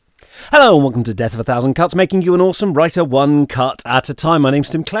Hello and welcome to Death of a Thousand Cuts, making you an awesome writer one cut at a time. My name's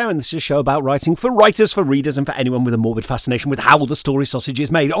Tim Clare and this is a show about writing for writers, for readers and for anyone with a morbid fascination with how the story sausage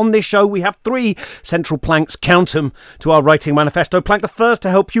is made. On this show we have three central planks, count 'em, to our writing manifesto. Plank the first to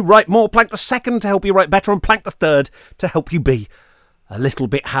help you write more, plank the second to help you write better, and plank the third to help you be a little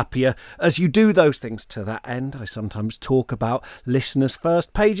bit happier. As you do those things to that end, I sometimes talk about listeners'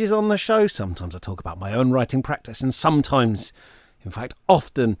 first pages on the show, sometimes I talk about my own writing practice, and sometimes, in fact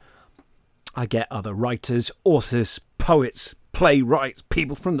often, I get other writers, authors, poets, playwrights,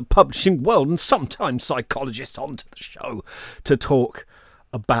 people from the publishing world, and sometimes psychologists onto the show to talk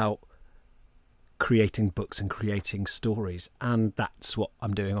about creating books and creating stories. And that's what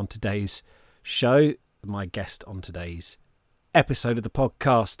I'm doing on today's show. My guest on today's episode of the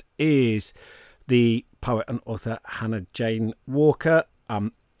podcast is the poet and author Hannah Jane Walker.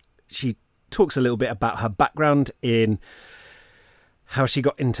 She talks a little bit about her background in how she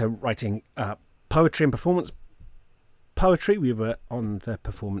got into writing poetry and performance poetry. We were on the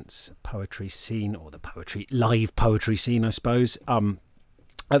performance poetry scene, or the live poetry scene, I suppose,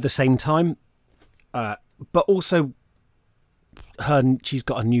 at the same time. But also, she's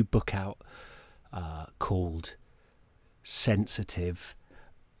got a new book out called Sensitive,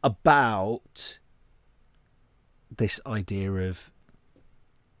 about this idea of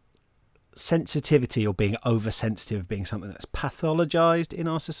sensitivity, or being oversensitive, being something that's pathologized in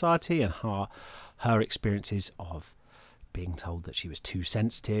our society, and her experiences of being told that she was too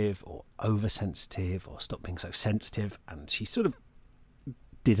sensitive or oversensitive or stop being so sensitive. And she sort of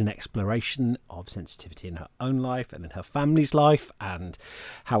did an exploration of sensitivity in her own life and in her family's life, and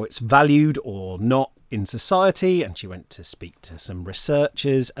how it's valued or not in society. And she went to speak to some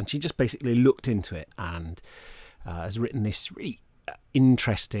researchers, and she just basically looked into it, and has written this really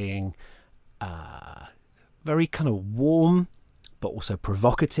interesting, very kind of warm but also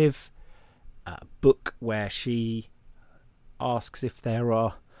provocative book, where she asks if there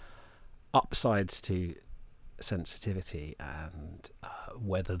are upsides to sensitivity, and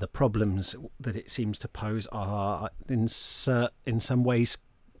whether the problems that it seems to pose are in some ways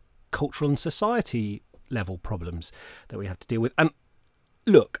cultural and society level problems that we have to deal with. And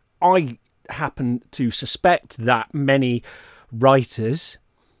look, I happen to suspect that many writers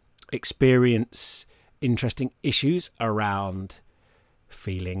experience interesting issues around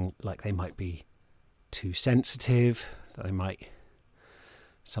feeling like they might be too sensitive, that they might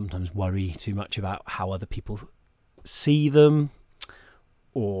sometimes worry too much about how other people see them,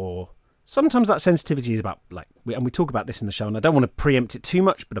 or sometimes that sensitivity is about, like, and we talk about this in the show, and I don't want to preempt it too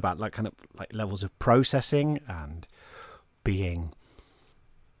much, but about like kind of like levels of processing and being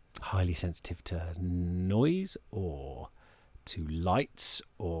highly sensitive to noise or to lights,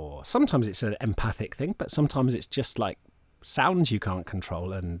 or sometimes it's an empathic thing, but sometimes it's just like sounds you can't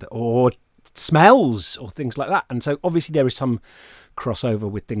control, or smells or things like that. And so obviously there is some crossover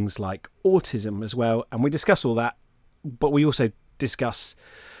with things like autism as well, and we discuss all that, but we also discuss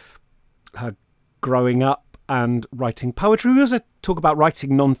her growing up and writing poetry. We also talk about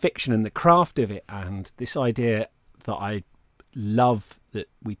writing non-fiction and the craft of it, and this idea that I love that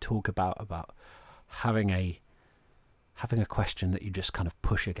we talk about having a question that you just kind of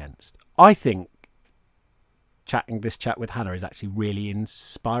push against. I think this chat with Hannah is actually really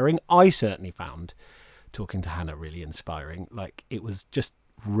inspiring. I certainly found talking to Hannah really inspiring. Like, it was just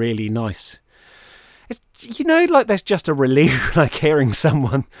really nice. It's, like there's just a relief, like hearing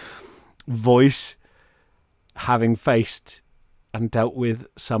someone voice having faced and dealt with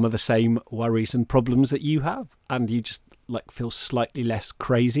some of the same worries and problems that you have, and you just like feel slightly less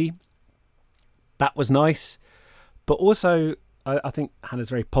crazy. That was nice. But also, I think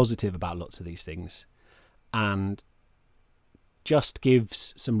Hannah's very positive about lots of these things, and just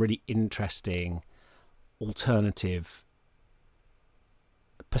gives some really interesting alternative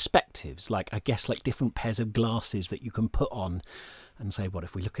perspectives, like, I guess, like different pairs of glasses that you can put on and say, what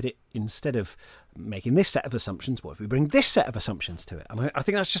if we look at it, instead of making this set of assumptions, what if we bring this set of assumptions to it? And I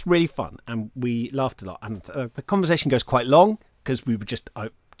think that's just really fun, and we laughed a lot, and the conversation goes quite long because we were just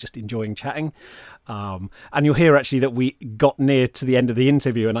enjoying chatting, and you'll hear actually that we got near to the end of the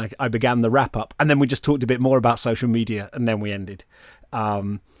interview and I began the wrap up, and then we just talked a bit more about social media, and then we ended,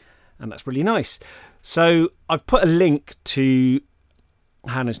 and that's really nice. So I've put a link to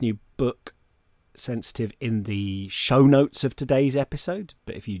Hannah's new book Sensitive in the show notes of today's episode,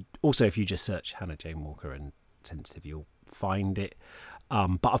 but if you just search Hannah Jane Walker and Sensitive, you'll find it,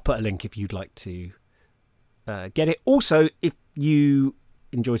 but I've put a link if you'd like to get it. Also, if you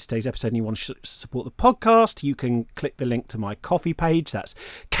enjoyed today's episode and you want to support the podcast, you can click the link to my Ko-fi page. That's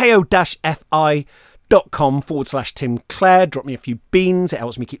ko-fi.com/. patreon.com/Tim Clare. Drop me a few beans. It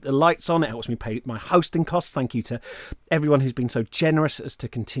helps me keep the lights on. It helps me pay my hosting costs. Thank you to everyone who's been so generous as to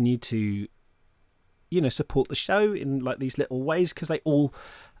continue to, support the show in like these little ways, because they all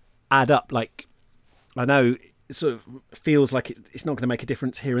add up. Like, I know it sort of feels like it's not going to make a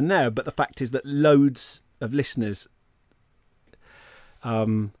difference here and there, but the fact is that loads of listeners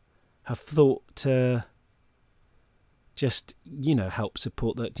have thought to just, help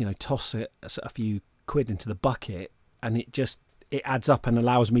support that, toss a few quid into the bucket, and it adds up and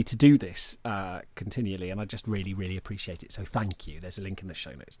allows me to do this continually, and I just really, really appreciate it. So thank you. There's a link in the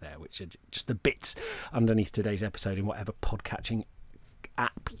show notes there, which are just the bits underneath today's episode in whatever podcatching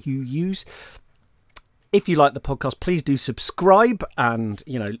app you use. If you like the podcast, please do subscribe and,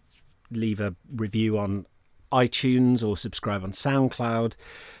 leave a review on iTunes or subscribe on SoundCloud.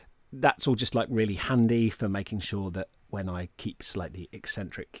 That's all just like really handy for making sure that when I keep slightly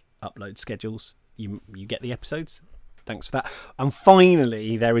eccentric upload schedules, you get the episodes. Thanks for that. And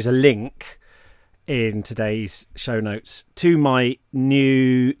finally, there is a link in today's show notes to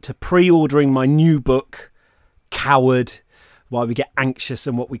pre-ordering my new book, Coward: Why We Get Anxious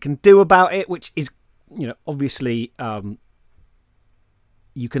and What We Can Do About It, which is, obviously,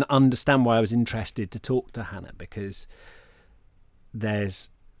 you can understand why I was interested to talk to Hannah, because there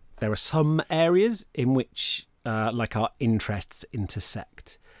are some areas in which our interests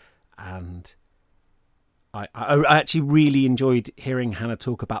intersect, and I actually really enjoyed hearing Hannah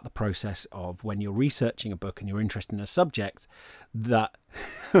talk about the process of when you're researching a book and you're interested in a subject, that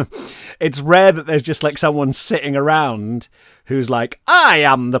it's rare that there's just like someone sitting around who's like, I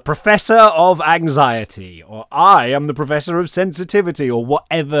am the professor of anxiety, or I am the professor of sensitivity, or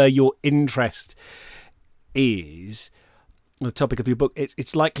whatever your interest is. The topic of your book,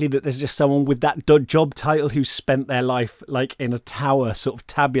 it's likely that there's just someone with that job title who spent their life like in a tower sort of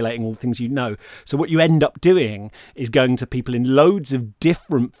tabulating all the things you know. So what you end up doing is going to people in loads of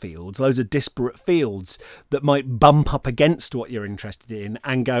different fields, loads of disparate fields that might bump up against what you're interested in,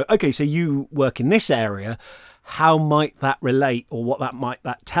 and go, okay, so you work in this area, how might that relate, or what might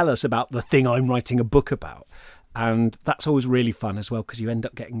that tell us about the thing I'm writing a book about? And that's always really fun as well, because you end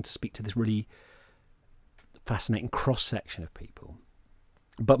up getting to speak to this really fascinating cross-section of people.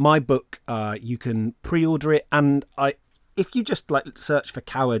 But my book, you can pre-order it, and if you just like search for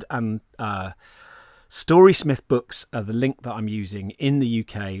Coward, and Storysmith Books are the link that I'm using in the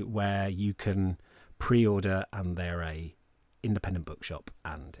UK, where you can pre-order, and they're a independent bookshop,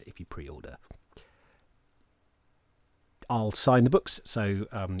 and if you pre-order, I'll sign the books, so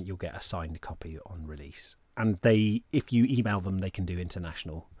you'll get a signed copy on release. And if you email them, they can do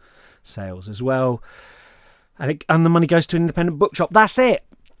international sales as well. And the money goes to an independent bookshop. That's it.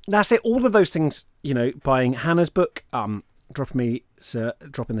 All of those things, buying Hannah's book, dropping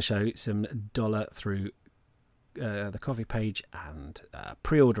the show some dollar through the coffee page, and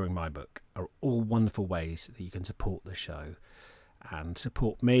pre-ordering my book are all wonderful ways that you can support the show and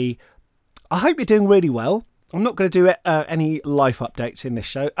support me. I hope you're doing really well. I'm not going to do any life updates in this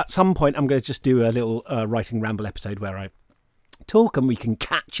show. At some point, I'm going to just do a little writing ramble episode where I talk and we can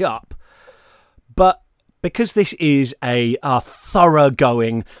catch up. But because this is a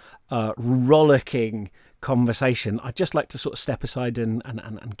thoroughgoing, rollicking conversation, I'd just like to sort of step aside and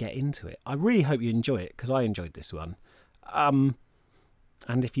get into it. I really hope you enjoy it, because I enjoyed this one. And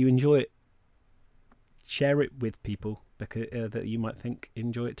if you enjoy it, share it with people because that you might think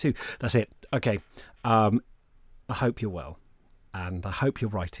enjoy it too. That's it. Okay. I hope you're well, and I hope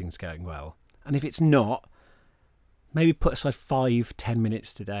your writing's going well. And if it's not, maybe put aside 5-10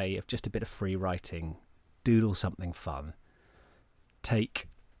 minutes today of just a bit of free writing. Doodle something fun. Take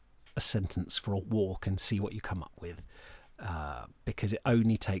a sentence for a walk and see what you come up with. Because it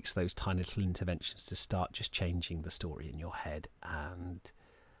only takes those tiny little interventions to start just changing the story in your head and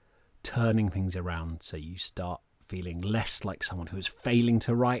turning things around, so you start feeling less like someone who is failing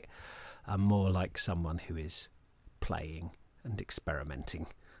to write and more like someone who is playing and experimenting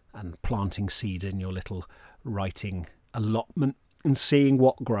and planting seed in your little writing allotment and seeing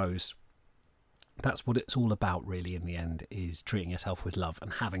what grows. That's what it's all about, really, in the end, is treating yourself with love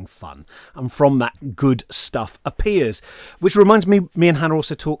and having fun. And from that, good stuff appears. Which reminds me and Hannah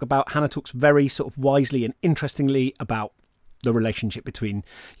also talk about, Hannah talks very sort of wisely and interestingly about the relationship between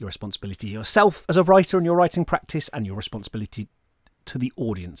your responsibility to yourself as a writer and your writing practice, and your responsibility to the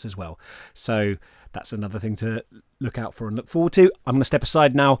audience as well. So that's another thing to look out for and look forward to. I'm going to step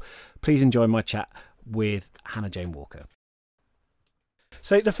aside now. Please enjoy my chat with Hannah Jane Walker.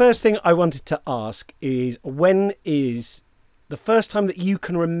 So the first thing I wanted to ask is, when is the first time that you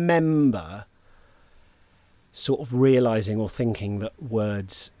can remember sort of realising or thinking that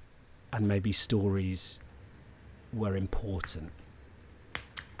words and maybe stories were important?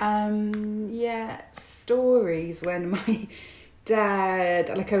 Stories when my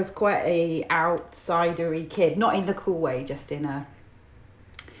dad, like I was quite a outsidery kid, not in the cool way, just in a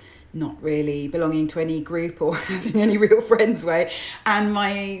not really belonging to any group or having any real friends way. And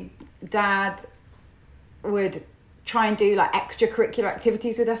my dad would try and do like extracurricular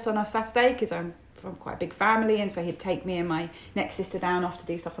activities with us on a Saturday, because I'm from quite a big family, and so he'd take me and my next sister down off to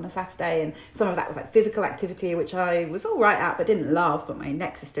do stuff on a Saturday, and some of that was like physical activity, which I was all right at but didn't love, but my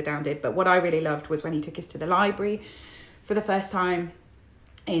next sister down did. But what I really loved was when he took us to the library for the first time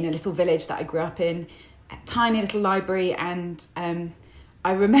in a little village that I grew up in, a tiny little library. And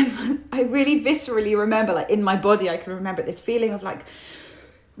I really viscerally remember, like in my body, I can remember this feeling of like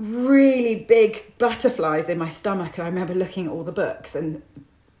really big butterflies in my stomach. And I remember looking at all the books and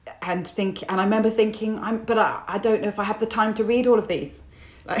I remember thinking, I don't know if I have the time to read all of these.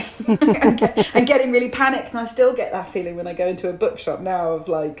 Like, and getting really panicked. And I still get that feeling when I go into a bookshop now of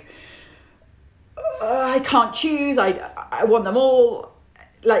like, I can't choose. I want them all.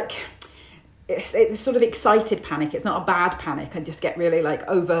 Like, it's sort of excited panic. It's not a bad panic. I just get really like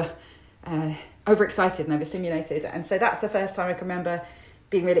overexcited and overstimulated. And so that's the first time I can remember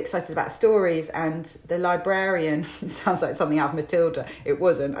being really excited about stories. And the librarian, sounds like something out of Matilda. It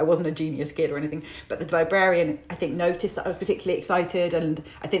wasn't. I wasn't a genius kid or anything. But the librarian, I think, noticed that I was particularly excited. And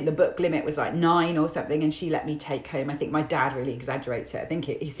I think the book limit was like 9 or something. And she let me take home. I think my dad really exaggerates it. I think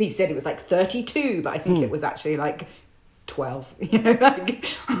he said it was like 32, but I think it was actually like 12, like,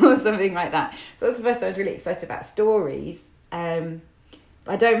 or something like that. So that's the first time I was really excited about stories. But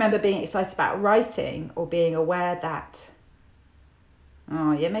I don't remember being excited about writing or being aware that...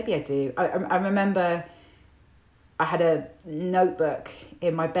 Oh, yeah, maybe I do. I remember I had a notebook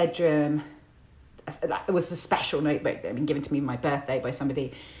in my bedroom. It was a special notebook that had been given to me on my birthday by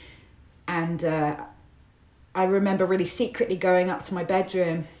somebody. And I remember really secretly going up to my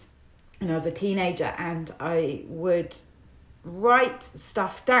bedroom when I was a teenager, and I would write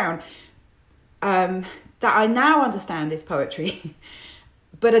stuff down that I now understand is poetry.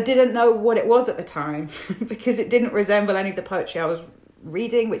 But I didn't know what it was at the time because it didn't resemble any of the poetry I was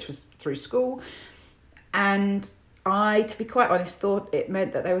reading, which was through school. And I, to be quite honest, thought it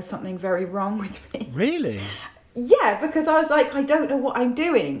meant that there was something very wrong with me. Really? Yeah, because I was like, I don't know what I'm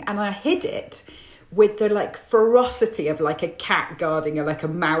doing. And I hid it with the like ferocity of like a cat guarding a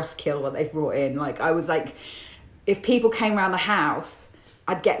mouse kill that they've brought in. Like, I was like, if people came around the house,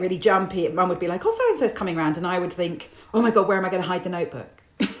 I'd get really jumpy. Mum would be like, oh, so-and-so's coming around. And I would think, oh my God, where am I going to hide the notebook?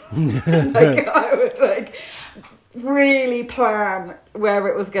 Like, I would like really plan where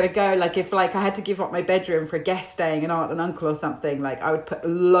it was going to go. Like, if like I had to give up my bedroom for a guest staying, an aunt and uncle or something, like I would put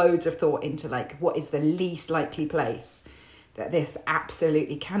loads of thought into like, what is the least likely place that this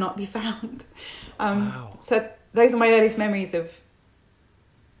absolutely cannot be found. Wow. So those are my earliest memories of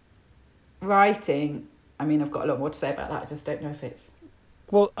writing. I mean, I've got a lot more to say about that. I just don't know if it's...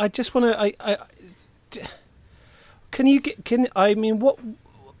 Well, I just want to...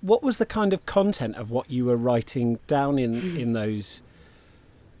 What was the kind of content of what you were writing down in those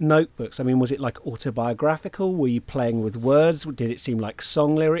notebooks? I mean, was it like autobiographical? Were you playing with words? Did it seem like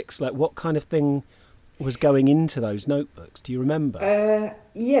song lyrics? Like, what kind of thing was going into those notebooks? Do you remember?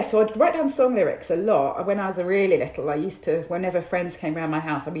 Yeah, so I'd write down song lyrics a lot. When I was really little, I used to, whenever friends came around my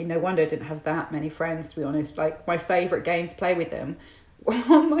house, I mean, no wonder I didn't have that many friends, to be honest. Like, my favourite game to play with them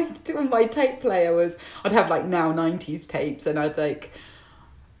on my tape player was, I'd have like Now 90s tapes, and I'd like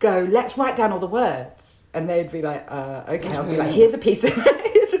go, let's write down all the words. And they'd be like, okay. I'll be like, here's a piece of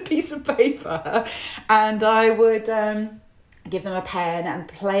paper. And I would give them a pen and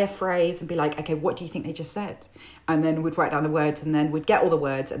play a phrase and be like, okay, what do you think they just said? And then we'd write down the words, and then we'd get all the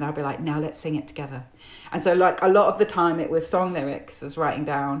words, and I'd be like, now let's sing it together. And so like a lot of the time it was song lyrics. I was writing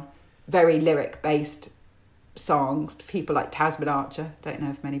down very lyric based songs, people like Tasman Archer. Don't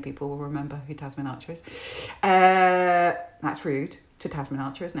know if many people will remember who Tasman Archer is. That's rude to Tasman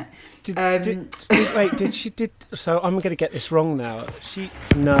Archer, isn't it? So I'm going to get this wrong now. I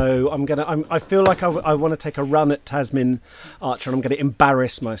feel like I want to take a run at Tasman Archer, and I'm going to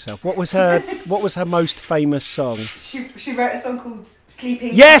embarrass myself. What was her most famous song? She wrote a song called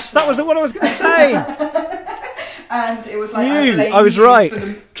Sleeping. Yes, that was the one I was going to say. And it was like, I was right.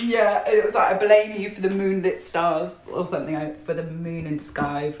 It was like, I blame you for the moonlit stars or something, for the moon and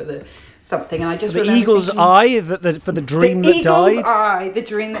sky, for the something. And I just the eagle's eye, for the dream that died. The eye, the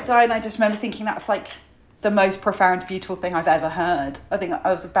dream that died. And I just remember thinking that's like the most profound, beautiful thing I've ever heard. I think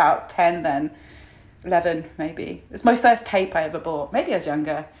I was about 10 then, 11 maybe. It was my first tape I ever bought. Maybe I was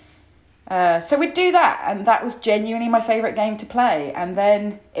younger. So we'd do that, and that was genuinely my favourite game to play. And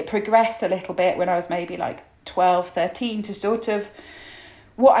then it progressed a little bit when I was maybe like 12, 13 to sort of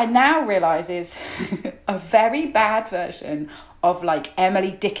what I now realise is a very bad version of like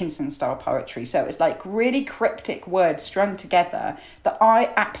Emily Dickinson style poetry. So it's like really cryptic words strung together that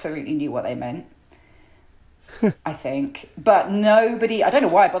I absolutely knew what they meant. I think, but nobody, I don't know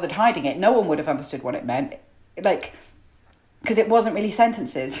why I bothered hiding it. No one would have understood what it meant. Like, because it wasn't really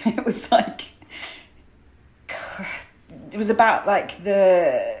sentences. It was like, it was about like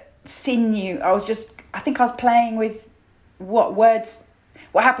the sinew. I think I was playing with what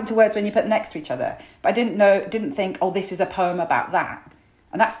happened to words when you put them next to each other. But I didn't think, oh, this is a poem about that.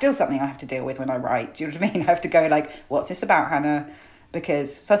 And that's still something I have to deal with when I write. Do you know what I mean? I have to go like, what's this about, Hannah?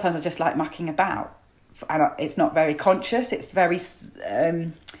 Because sometimes I just like mucking about. And it's not very conscious. It's very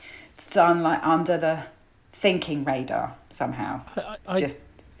done like under the thinking radar somehow. I know.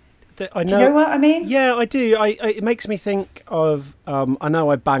 Do you know what I mean? Yeah, I do. It makes me think of. I know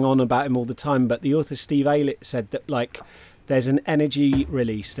I bang on about him all the time, but the author Steve Aylett said that like there's an energy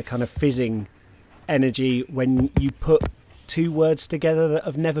release, a kind of fizzing energy when you put two words together that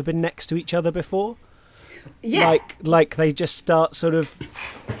have never been next to each other before. Yeah. Like they just sort of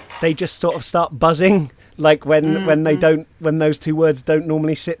start buzzing, like when those two words don't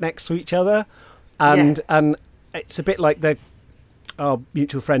normally sit next to each other, and it's a bit like our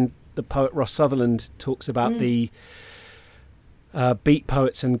mutual friend, the poet Ross Sutherland, talks about the beat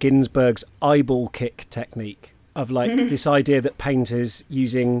poets and Ginsberg's eyeball kick technique of like this idea that painters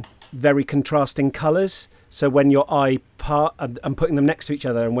using very contrasting colours. So when your eye and putting them next to each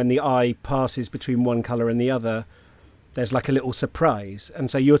other, and when the eye passes between one colour and the other, there's like a little surprise.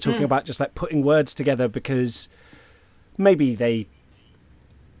 And so you're talking about just like putting words together because maybe they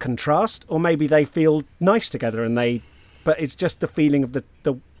contrast or maybe they feel nice together, but it's just the feeling of the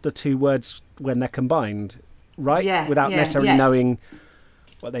two words when they're combined, right? Yeah, without necessarily knowing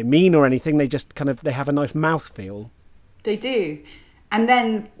what they mean or anything. They just they have a nice mouthfeel. They do. And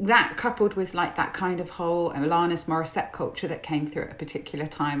then that coupled with like that kind of whole Alanis Morissette culture that came through at a particular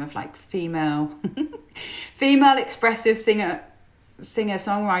time of like female expressive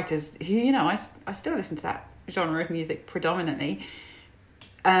singer-songwriters who, you know, I still listen to that genre of music predominantly.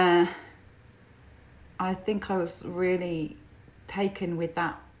 I think I was really taken with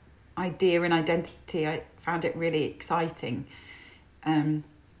that idea and identity. I found it really exciting.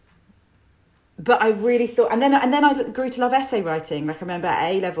 But I really thought, and then I grew to love essay writing. Like I remember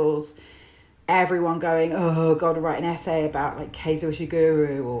at A-levels, everyone going, "Oh God, I'll write an essay about like Kazuo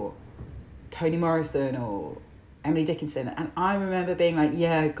Ishiguro or Toni Morrison or Emily Dickinson." And I remember being like,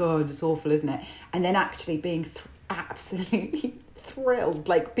 "Yeah, God, it's awful, isn't it?" And then actually being absolutely thrilled,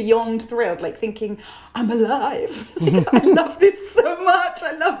 like beyond thrilled, like thinking, "I'm alive! I love this so much!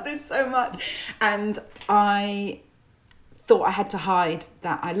 I love this so much!" And I thought I had to hide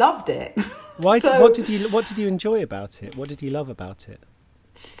that I loved it. What did you enjoy about it? What did you love about it?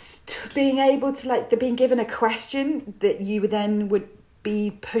 Being able to being given a question that you then would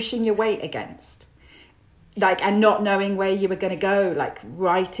be pushing your weight against, and not knowing where you were going to go,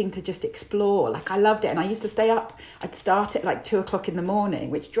 writing to just explore. I loved it, and I used to stay up. I'd start at 2:00 in the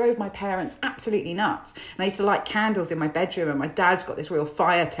morning, which drove my parents absolutely nuts. And I used to light candles in my bedroom, and my dad's got this real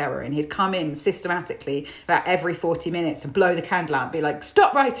fire terror, and he'd come in systematically about every 40 minutes and blow the candle out and be like,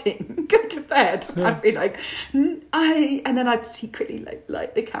 "Stop writing, go to bed." I'd be like, and then I'd secretly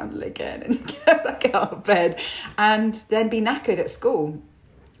light the candle again and get back out of bed, and then be knackered at school.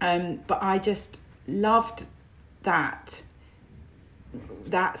 But I just loved that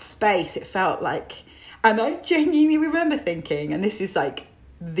space. It felt like, and I genuinely remember thinking, and this is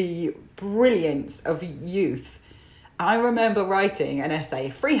the brilliance of youth, I remember writing an essay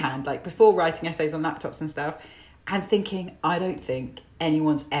freehand, before writing essays on laptops and stuff, and thinking, I don't think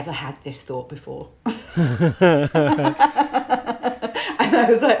anyone's ever had this thought before. And I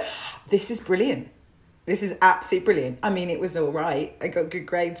was like, this is brilliant. This is absolutely brilliant. I mean, it was all right. I got good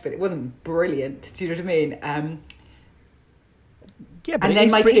grades, but it wasn't brilliant. Do you know what I mean? Yeah, but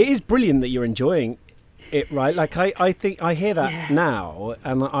it is brilliant that you're enjoying it, right? I think I hear that now,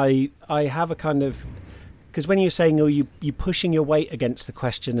 and I have a kind of, because when you're saying, you're pushing your weight against the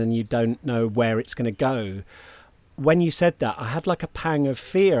question and you don't know where it's going to go. When you said that, I had a pang of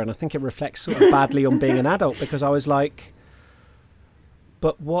fear, and I think it reflects sort of badly on being an adult, because I was like,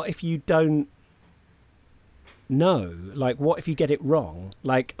 but what if you don't know? What if you get it wrong?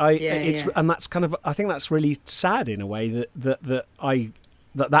 And that's kind of, I think that's really sad in a way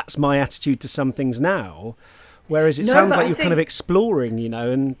that's my attitude to some things now, whereas it sounds like you're kind of exploring,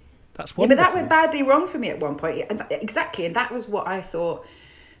 and that's wonderful. Yeah, but that went badly wrong for me at one point, and exactly, and that was what I thought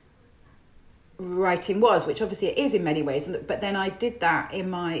writing was, which obviously it is in many ways. But then I did that in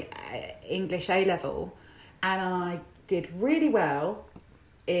my English A level, and I did really well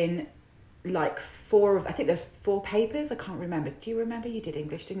in like I think there's 4 papers. I can't remember. Do you remember? You did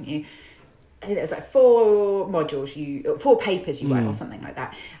English, didn't you? I think there was like 4 modules 4 papers you wrote or something like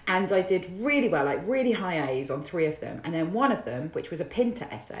that. And I did really well, like really high A's on 3 of them. And then one of them, which was a Pinter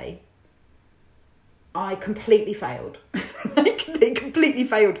essay, I completely failed. Like, they completely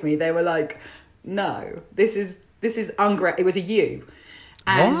failed me. They were like, no, this is ungra. It was a U.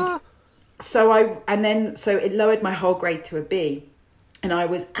 And what? so it lowered my whole grade to a B. And I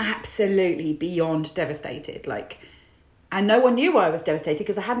was absolutely beyond devastated. Like, and no one knew I was devastated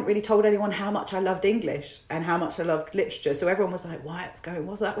because I hadn't really told anyone how much I loved English and how much I loved literature. So everyone was like, what's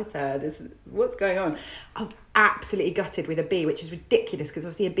that with her? What's going on? I was absolutely gutted with a B, which is ridiculous because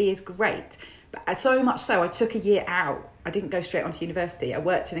obviously a B is great. But so much so, I took a year out. I didn't go straight onto university. I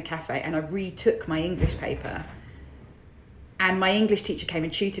worked in a cafe and I retook my English paper. And my English teacher came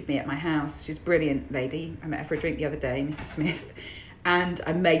and tutored me at my house. She's a brilliant lady. I met her for a drink the other day, Mrs. Smith. And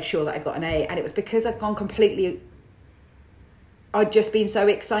I made sure that I got an A. And it was because I'd just been so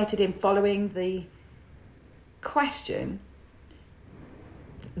excited in following the question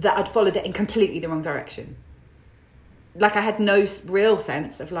that I'd followed it in completely the wrong direction. Like, I had no real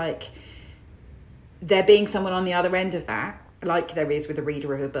sense of, like, there being someone on the other end of that, like there is with a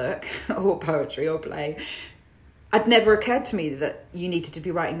reader of a book or poetry or play. I'd never occurred to me that you needed to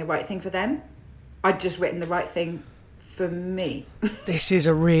be writing the right thing for them. I'd just written the right thing for me. This is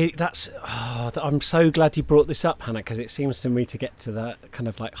I'm so glad you brought this up, Hannah, because it seems to me to get to the kind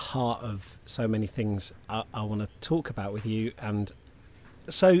of like heart of so many things I want to talk about with you. And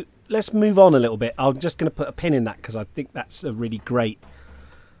so let's move on a little bit. I'm just going to put a pin in that because I think that's a really great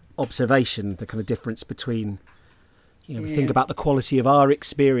observation, the kind of difference between, we think about the quality of our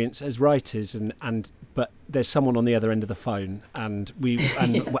experience as writers but there's someone on the other end of the phone, and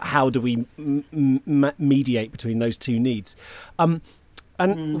how do we mediate between those two needs?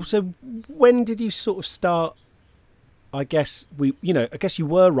 Also, when did you sort of start? I guess you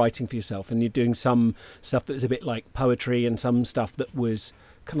were writing for yourself, and you're doing some stuff that was a bit like poetry and some stuff that was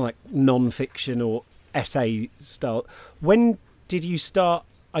kind of like non-fiction or essay style. When did you start,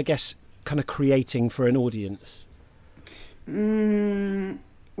 I guess, kind of creating for an audience?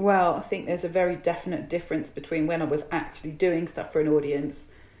 Well, I think there's a very definite difference between when I was actually doing stuff for an audience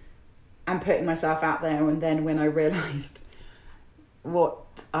and putting myself out there, and then when I realised what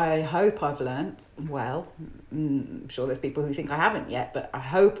I hope I've learnt. Well, I'm sure there's people who think I haven't yet, but I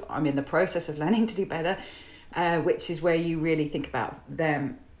hope I'm in the process of learning to do better, which is where you really think about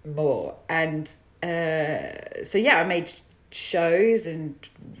them more. And so I made shows and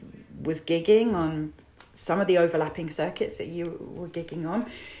was gigging on some of the overlapping circuits that you were gigging on.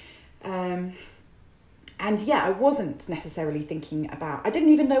 I wasn't necessarily thinking about, I didn't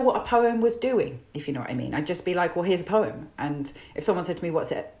even know what a poem was doing, if you know what I mean. I'd just be like, well, here's a poem. And if someone said to me,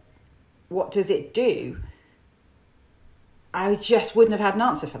 what does it do? I just wouldn't have had an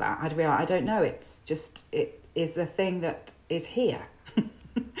answer for that. I'd be like, I don't know. It is the thing that is here.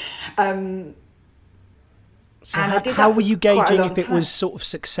 So how were you gauging if it was sort of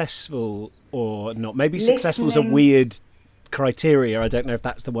successful or not? Maybe successful is a weird criteria. I don't know if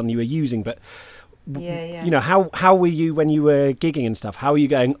that's the one you were using, but how were you when you were gigging and stuff? How are you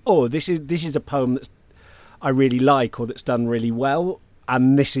going, oh, this is a poem that's I really like or that's done really well,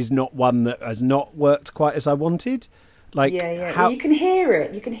 and this is not one that has not worked quite as I wanted? Like, Well, you can hear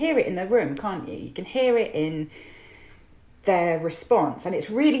it. You can hear it in the room, can't you? You can hear it in their response, and it's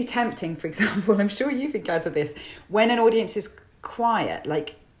really tempting. For example, I'm sure you've encountered this, when an audience is quiet,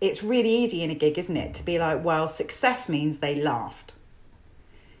 like, it's really easy in a gig, isn't it, to be like, well, success means they laughed,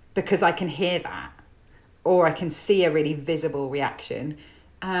 because I can hear that, or I can see a really visible reaction.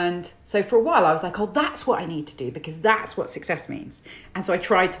 And so for a while I was like, oh, that's what I need to do, because that's what success means. And so I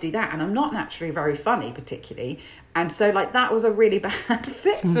tried to do that, and I'm not naturally very funny particularly, and so like that was a really bad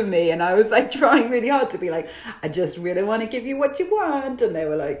fit for me. And I was like trying really hard to be like, I just really want to give you what you want, and they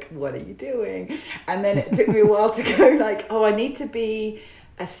were like, what are you doing? And then it took me a while to go like, oh, I need to be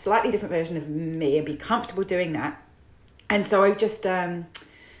a slightly different version of me and be comfortable doing that. And so I just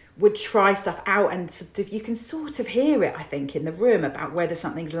would try stuff out, and sort of, you can sort of hear it, I think, in the room about whether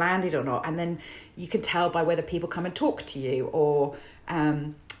something's landed or not. And then you can tell by whether people come and talk to you, or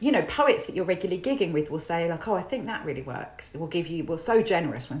poets that you're regularly gigging with will say like, oh, I think that really works. We're so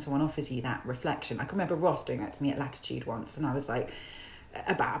generous when someone offers you that reflection. I can remember Ross doing that to me at Latitude once, and I was like,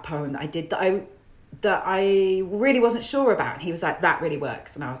 about a poem that I did that I really wasn't sure about. And he was like, that really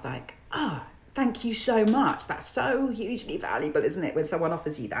works. And I was like, thank you so much. That's so hugely valuable, isn't it, when someone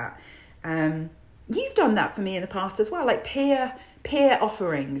offers you that? You've done that for me in the past as well, like peer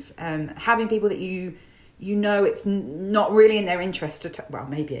offerings, having people that you know it's not really in their interest to well,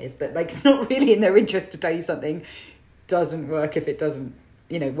 maybe it is, but like it's not really in their interest to tell you something doesn't work if it doesn't,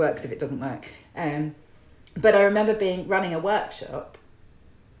 works if it doesn't work. But I remember running a workshop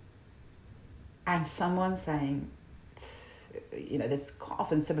and someone saying, there's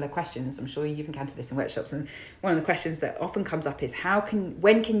often similar questions. I'm sure you've encountered this in workshops. And one of the questions that often comes up is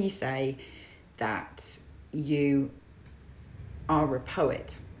when can you say that you are a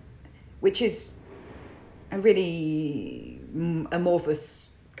poet? Which is a really amorphous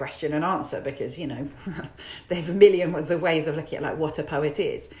question and answer, because, there's a million ways of looking at like what a poet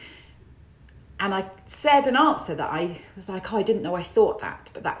is. And I said an answer that I was like, I didn't know I thought that,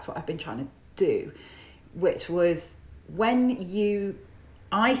 but that's what I've been trying to do, which was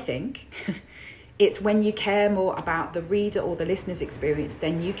I think it's when you care more about the reader or the listener's experience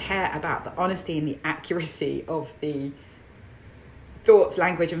than you care about the honesty and the accuracy of the thoughts,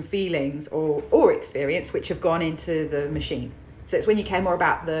 language and feelings or experience which have gone into the machine. So it's when you care more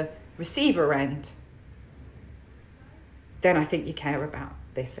about the receiver end, then I think you care about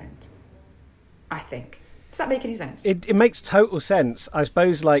this end. I think. Does that make any sense? It makes total sense. I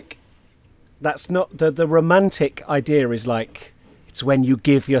suppose, like, that's not the romantic idea is like, it's when you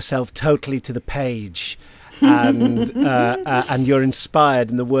give yourself totally to the page and you're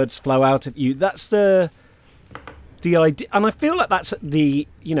inspired and the words flow out of you. That's the idea. And I feel like that's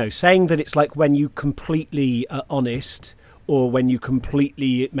saying that it's like when you completely are honest, or when you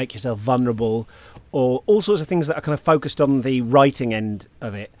completely make yourself vulnerable, or all sorts of things that are kind of focused on the writing end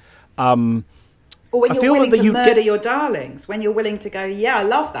of it. Or when you're willing to murder your darlings, when you're willing to go, yeah, I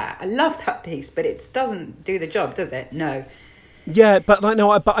love that piece, but it doesn't do the job, does it? No. Yeah, but I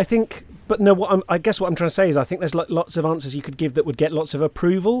guess what I'm trying to say is I think there's lots of answers you could give that would get lots of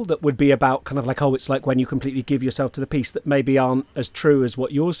approval, that would be about kind of like, it's like when you completely give yourself to the piece, that maybe aren't as true as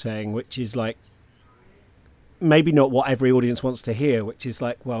what you're saying, which is like, maybe not what every audience wants to hear, which is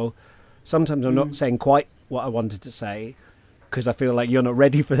like, well, sometimes I'm not saying quite what I wanted to say because I feel like you're not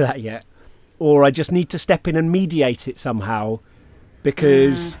ready for that yet. Or I just need to step in and mediate it somehow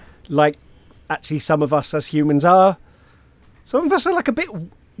because, like, actually some of us as humans are like a bit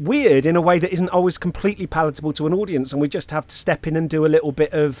weird in a way that isn't always completely palatable to an audience, and we just have to step in and do a little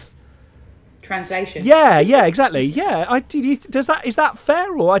bit of translation. Yeah, exactly. Yeah, is that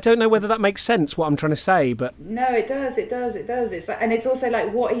fair? Or I don't know whether that makes sense, what I'm trying to say, but... No, it does. It's like, and it's also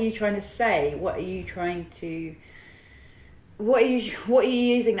like, what are you trying to say? What are you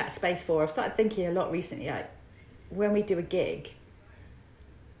using that space for? I've started thinking a lot recently, like, when we do a gig,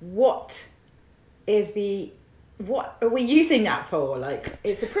 what are we using that for? Like,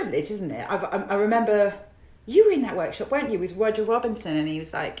 it's a privilege, isn't it? I remember you were in that workshop, weren't you, with Roger Robinson, and he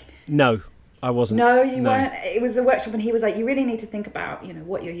was like... No, I wasn't. No, you weren't. It was a workshop, and he was like, you really need to think about,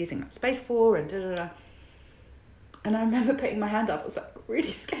 what you're using that space for, and da-da-da. And I remember putting my hand up. I was like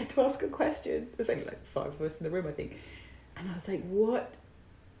really scared to ask a question. There's only like 5 of us in the room, I think. And I was like, what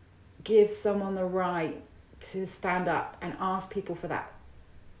gives someone the right to stand up and ask people for that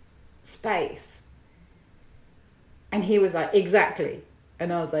space? And he was like, exactly.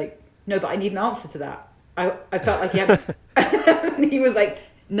 And I was like, no, but I need an answer to that. I felt like he had... And he was like,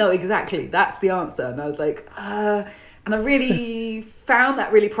 no, exactly. That's the answer. And I was like, And I really found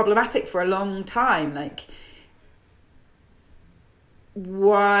that really problematic for a long time. Like,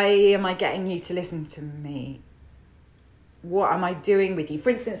 why am I getting you to listen to me? What am I doing with you? For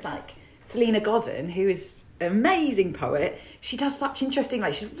instance, like Selena Godden, who is an amazing poet, she does such interesting,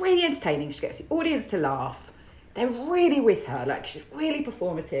 like, she's really entertaining. She gets the audience to laugh. They're really with her. Like, she's really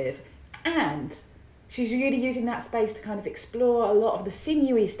performative. And she's really using that space to kind of explore a lot of the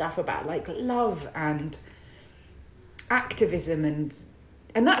sinewy stuff about, like, love and activism.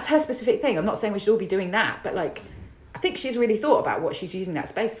 And that's her specific thing. I'm not saying we should all be doing that, but, like, I think she's really thought about what she's using that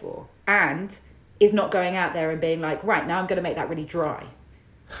space for. And is not going out there and being like, right, now I'm going to make that really dry.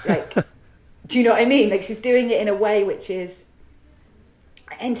 Like, do you know what I mean? Like, she's doing it in a way which is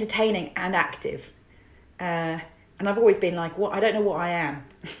entertaining and active. And I've always been like, I don't know what I am.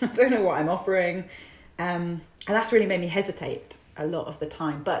 I don't know what I'm offering. And that's really made me hesitate a lot of the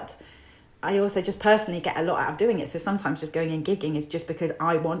time. But I also just personally get a lot out of doing it. So sometimes just going and gigging is just because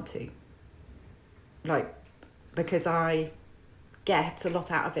I want to. Like, because I get a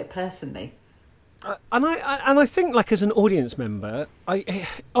lot out of it personally. And I think, like, as an audience member, I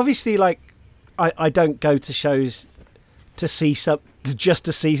obviously, like, I don't go to shows to see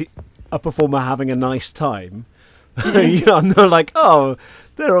to see a performer having a nice time, I'm not like, oh,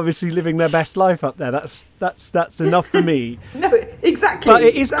 they're obviously living their best life up there. That's enough for me. No, exactly. But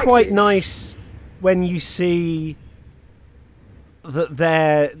it is quite nice when you see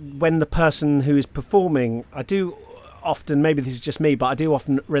that when the person who is performing, I do often, maybe this is just me, but I do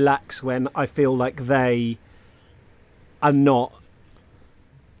often relax when I feel like they are not,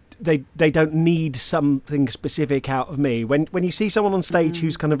 they don't need something specific out of me. When you see someone on stage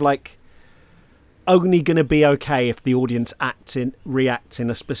who's kind of like only going to be okay if the audience reacts in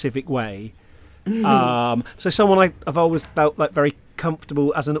a specific way. So someone I've always felt like very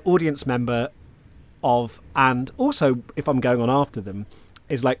comfortable as an audience member of, and also if I'm going on after them,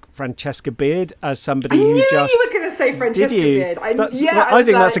 is like Francesca Beard as somebody who just... you were going to say Francesca Beard. I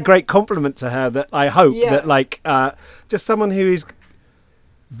think that's a great compliment to her, that I hope that like just someone who is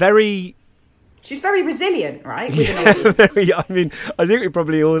very... She's very resilient, right? I mean, I think we've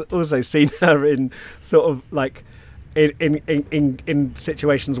probably also seen her in sort of like in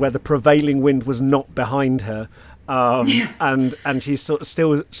situations where the prevailing wind was not behind her. And she's sort of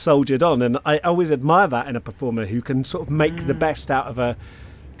still soldiered on, and I always admire that in a performer who can sort of make the best out of a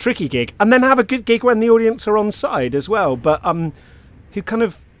tricky gig and then have a good gig when the audience are on side as well, but who kind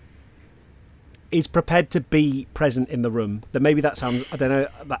of is prepared to be present in the room. That maybe that sounds, I don't know,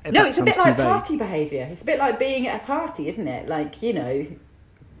 no, it's a bit like party behaviour. It's a bit like being at a party, isn't it? Like,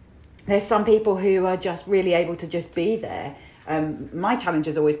 there's some people who are just really able to just be there. My challenge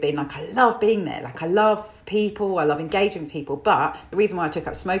has always been like, I love being there, like I love people, I love engaging with people, but the reason why I took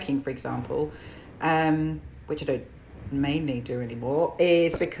up smoking, for example, which I don't mainly do anymore,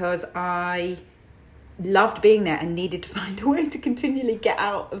 is because I loved being there and needed to find a way to continually get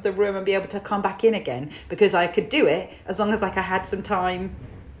out of the room and be able to come back in again, because I could do it as long as like I had some time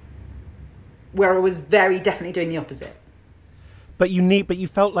where I was very definitely doing the opposite. But you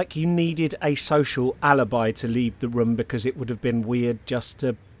felt like you needed a social alibi to leave the room, because it would have been weird just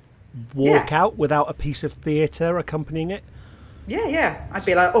to walk out without a piece of theatre accompanying it. Yeah. I'd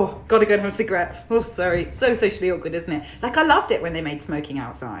be like, oh, gotta go and have a cigarette. Oh, sorry. So socially awkward, isn't it? Like, I loved it when they made smoking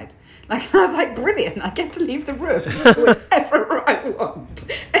outside. Like, I was like, brilliant. I get to leave the room whenever I want.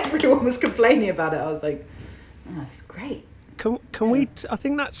 Everyone was complaining about it. I was like, oh, that's great. Can we... I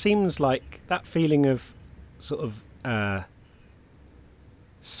think that seems like that feeling of sort of...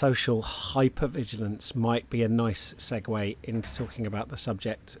 social hypervigilance might be a nice segue into talking about the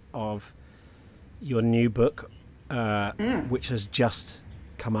subject of your new book, which has just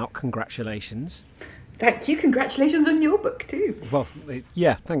come out. Congratulations. Thank you. Congratulations on your book too. Well,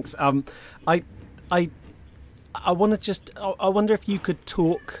 yeah, thanks. I want to I wonder if you could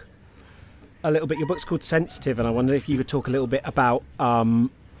talk a little bit. Your book's called Sensitive, and I wonder if you could talk a little bit about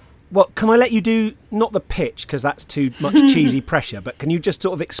well, can I let you do, not the pitch, because that's too much cheesy pressure, but can you just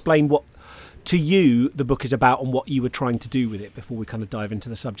sort of explain what, to you, the book is about and what you were trying to do with it before we kind of dive into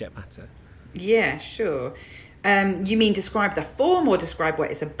the subject matter? Yeah, sure. You mean describe the form or describe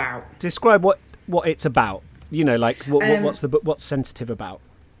what it's about? Describe what it's about. Like what's the book, what's Sensitive about?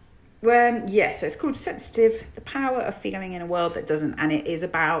 Well, yeah, so it's called Sensitive, The Power of Feeling in a World That Doesn't, and it is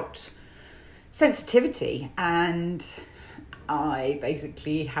about sensitivity. And I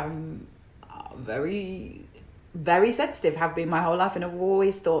basically am very, very sensitive, have been my whole life, and I've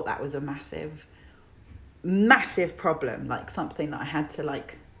always thought that was a massive, massive problem, like something that I had to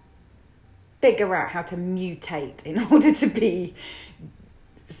like figure out how to mutate in order to be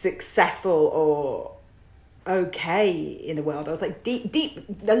successful or okay in the world. I was like deep,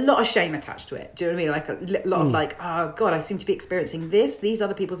 a lot of shame attached to it. Do you know what I mean? Like a lot of like, oh God, I seem to be experiencing this. These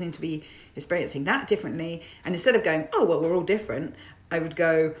other people seem to be experiencing that differently. And instead of going, oh, well, we're all different, I would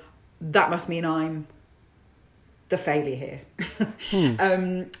go, that must mean I'm the failure here.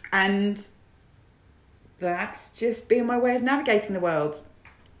 And that's just been my way of navigating the world.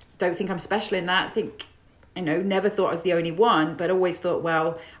 Don't think I'm special in that. I think, never thought I was the only one, but always thought,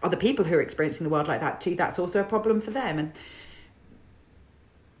 well, other people who are experiencing the world like that too, that's also a problem for them. And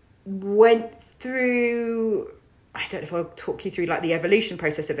went through, I don't know if I'll talk you through like the evolution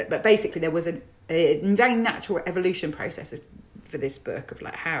process of it, but basically there was a very natural evolution process for this book of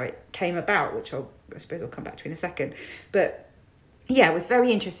like how it came about, which I suppose I'll come back to in a second. But yeah, I was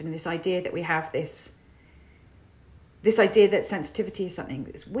very interested in this idea that we have this idea that sensitivity is something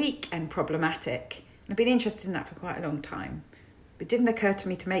that's weak and problematic. I've been interested in that for quite a long time. It didn't occur to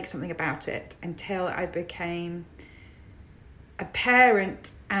me to make something about it until I became a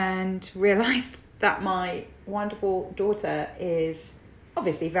parent and realised that my wonderful daughter is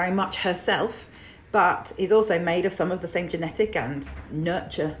obviously very much herself, but is also made of some of the same genetic and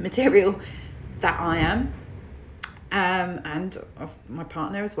nurture material that I am, and of my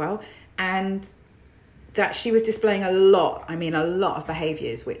partner as well. And that she was displaying a lot of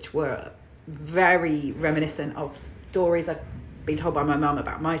behaviours which were very reminiscent of stories I've been told by my mum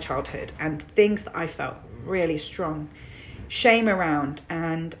about my childhood, and things that I felt really strong shame around,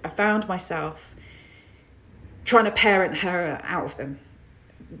 and I found myself trying to parent her out of them,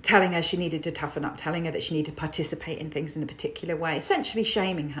 telling her she needed to toughen up, telling her that she needed to participate in things in a particular way, essentially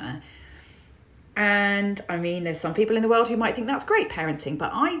shaming her. And I mean, there's some people in the world who might think that's great parenting,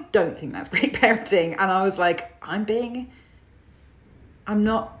 but I don't think that's great parenting. And I was like,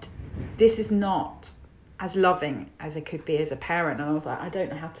 this is not as loving as it could be as a parent. And I was like, I don't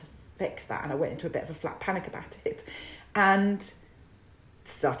know how to fix that. And I went into a bit of a flat panic about it and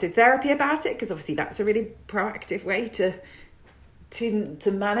started therapy about it, because obviously that's a really proactive way to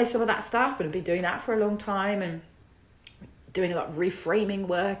manage some of that stuff, and I've been doing that for a long time and doing a lot of reframing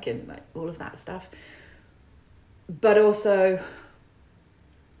work and like all of that stuff. But also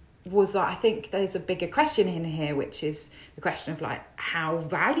was that I think there's a bigger question in here, which is the question of like how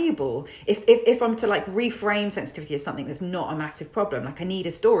valuable, if I'm to like reframe sensitivity as something that's not a massive problem, like I need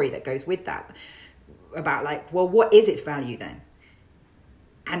a story that goes with that about like, well, what is its value then?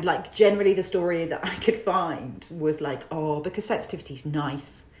 And like generally the story that I could find was like, oh, because sensitivity is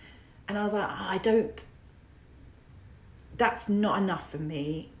nice. And I was like, that's not enough for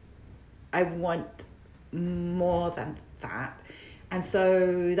me. I want more than that. And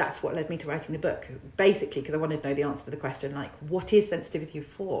so that's what led me to writing the book, basically, because I wanted to know the answer to the question, like, what is sensitivity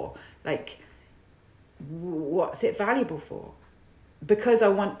for? Like, what's it valuable for? Because I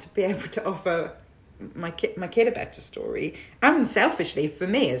want to be able to offer my kid a better story, and selfishly for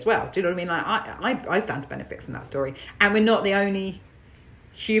me as well. Do you know what I mean? Like, I stand to benefit from that story, and we're not the only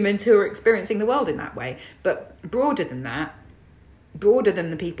humans who are experiencing the world in that way. But broader than that, broader than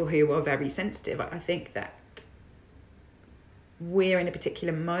the people who are very sensitive, I think that we're in a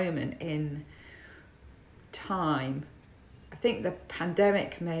particular moment in time. I think the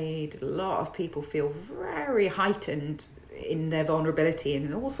pandemic made a lot of people feel very heightened in their vulnerability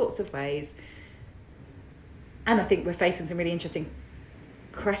in all sorts of ways. And I think we're facing some really interesting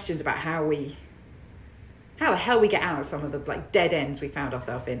questions about how the hell we get out of some of the like dead ends we found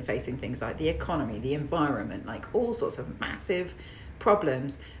ourselves in, facing things like the economy, the environment, like all sorts of massive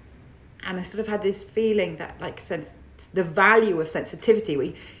problems. And I sort of had this feeling that like the value of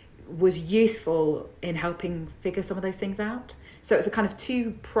sensitivity was useful in helping figure some of those things out. So it's a kind of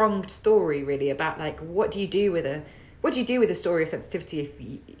two-pronged story really about like what do you do with a story of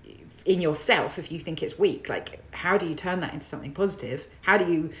sensitivity in yourself if you think it's weak? Like, how do you turn that into something positive? How do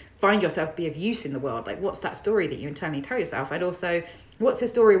you find yourself be of use in the world? Like, what's that story that you internally tell yourself? And also, what's the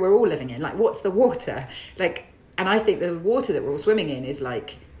story we're all living in? Like, what's the water? Like, and I think the water that we're all swimming in is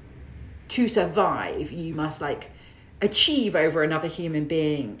like, to survive, you must like achieve over another human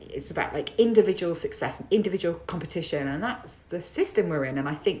being. It's about like individual success and individual competition, and that's the system we're in. And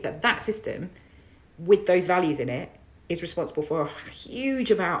I think that system, with those values in it, is responsible for a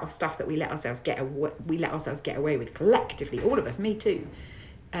huge amount of stuff that we let ourselves get away with collectively, all of us, me too.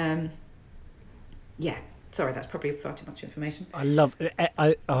 Sorry, that's probably far too much information. I love it.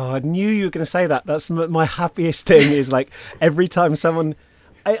 I knew you were going to say that. That's my happiest thing is like every time someone,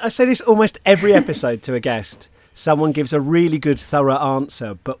 I say this almost every episode to a guest, someone gives a really good, thorough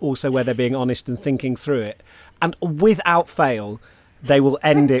answer, but also where they're being honest and thinking through it. And without fail, they will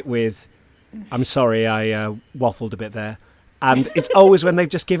end it with, I'm sorry, I waffled a bit there. And it's always when they've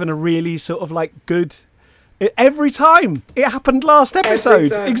just given a really sort of like good... Every time. It happened last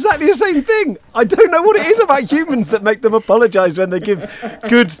episode. Exactly the same thing. I don't know what it is about humans that make them apologise when they give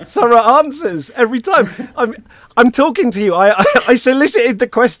good, thorough answers every time. I'm talking to you. I solicited the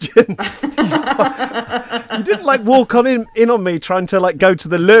question. You didn't like walk in on me trying to like go to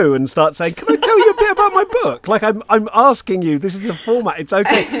the loo and start saying, "Can I tell you a bit about my book?" Like I'm asking you. This is a format. It's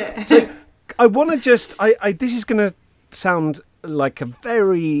okay. So I want to just. This is going to sound like a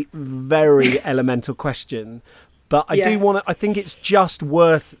very, very elemental question, but I do want to, I think it's just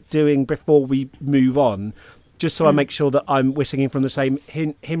worth doing before we move on, just so I make sure that we're singing from the same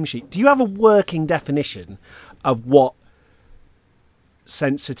hymn sheet. Do you have a working definition of what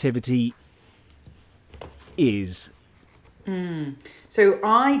sensitivity is? So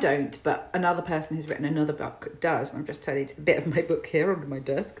I don't, but another person who's written another book does. And I'm just telling you the bit of my book here under my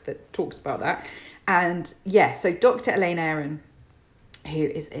desk that talks about that. And so Dr. Elaine Aron, who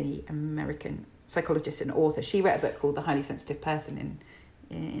is an American psychologist and author, she wrote a book called The Highly Sensitive Person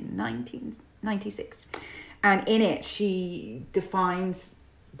in 1996. And in it, she defines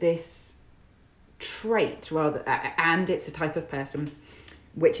this trait, and it's a type of person,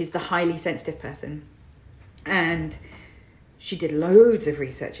 which is the highly sensitive person. And she did loads of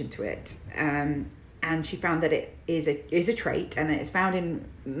research into it. and she found that it is a trait, and it's found in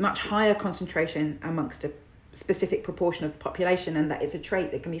much higher concentration amongst a specific proportion of the population, and that it's a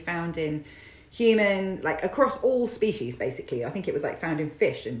trait that can be found in human, like across all species basically. I think it was like found in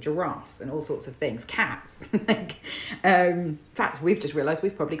fish and giraffes and all sorts of things, cats. Like, in fact, we've just realised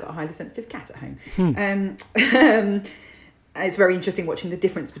we've probably got a highly sensitive cat at home. It's very interesting watching the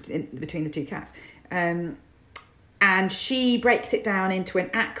difference between the two cats. And she breaks it down into an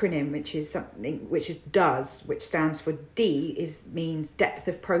acronym, which is DOES, which stands for means depth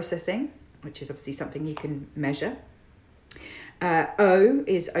of processing, which is obviously something you can measure. O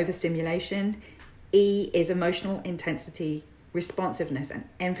is overstimulation. E is emotional intensity, responsiveness and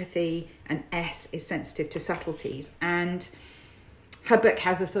empathy. And S is sensitive to subtleties. And her book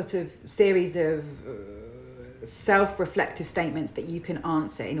has a sort of series of self-reflective statements that you can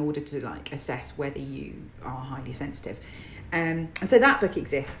answer in order to like assess whether you are highly sensitive. And so that book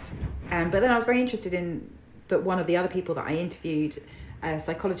exists. But then I was very interested in that one of the other people that I interviewed, a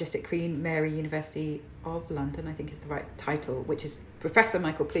psychologist at Queen Mary University of London, I think is the right title, which is Professor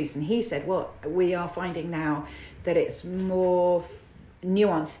Michael Plous, and he said, well, we are finding now that it's more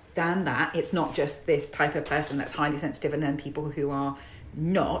nuanced than that. It's not just this type of person that's highly sensitive and then people who are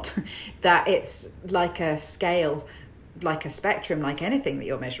not, that it's like a scale, like a spectrum, like anything that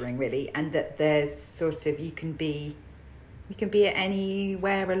you're measuring really, and that there's sort of you can be at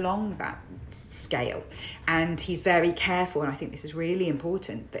anywhere along that scale. And he's very careful, and I think this is really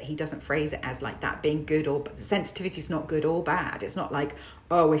important, that he doesn't phrase it as like that being good or sensitivity is not good or bad. It's not like,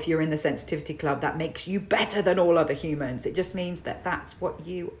 oh, if you're in the sensitivity club that makes you better than all other humans. It just means that that's what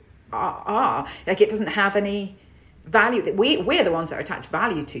you are. Like, it doesn't have any value. That we're the ones that attach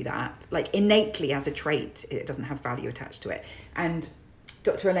value to that, like innately as a trait. It doesn't have value attached to it. And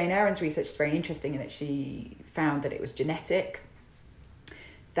Dr. Elaine Aron's research is very interesting in that she found that it was genetic,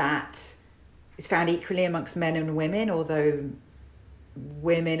 that it's found equally amongst men and women, although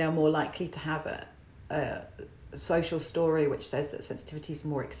women are more likely to have a social story which says that sensitivity is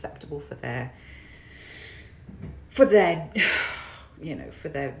more acceptable for their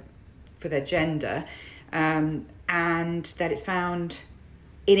gender, and that it's found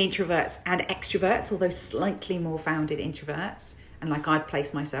in introverts and extroverts, although slightly more found in introverts. And like, I'd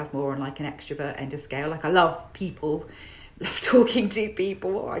place myself more on like an extrovert end of scale. Like, I love people, love talking to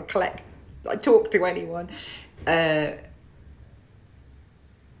people. I talk to anyone.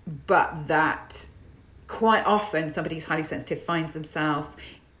 But that quite often somebody who's highly sensitive finds themselves,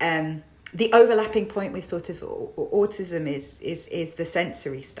 the overlapping point with sort of autism is the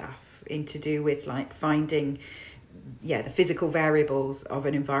sensory stuff, in to do with like finding the physical variables of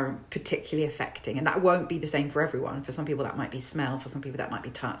an environment particularly affecting, and that won't be the same for everyone. For some people that might be smell, for some people that might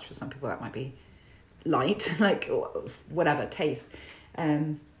be touch, for some people that might be light, like whatever, taste.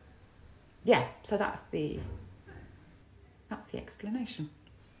 So that's the explanation.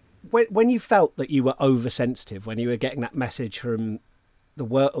 When you felt that you were oversensitive, when you were getting that message from the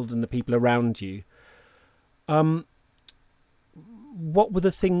world and the people around you, what were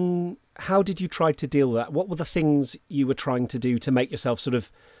the thing? How did you try to deal with that? What were the things you were trying to do to make yourself sort of,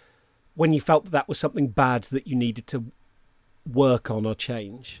 when you felt that was something bad that you needed to work on or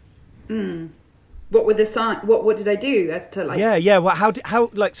change? What were the signs? What did I do as to like? Yeah. Well,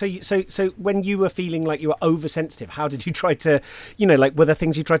 so when you were feeling like you were oversensitive, how did you try to, were there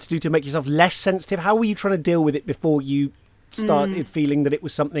things you tried to do to make yourself less sensitive? How were you trying to deal with it before you started feeling that it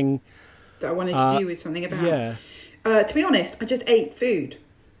was something that I wanted to do with something about? Yeah. To be honest, I just ate food.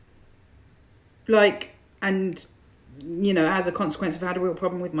 And as a consequence, I've had a real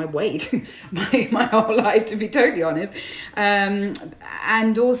problem with my weight my whole life, to be totally honest. And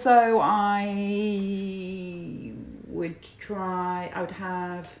also I'd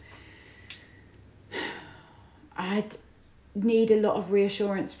need a lot of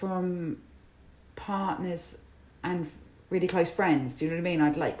reassurance from partners and really close friends. Do you know what I mean?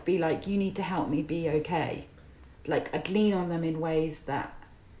 I'd be like, you need to help me be okay. Like, I'd lean on them in ways that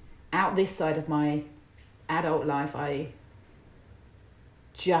out this side of my adult life, I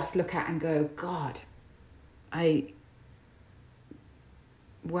just look at and go, God, I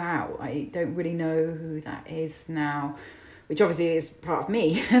don't really know who that is now, which obviously is part of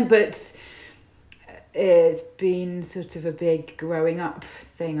me, but it's been sort of a big growing up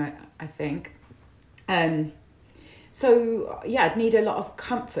thing, I think. So I'd need a lot of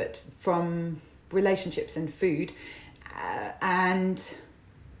comfort from relationships and food, and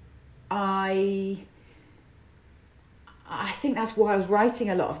I think that's why I was writing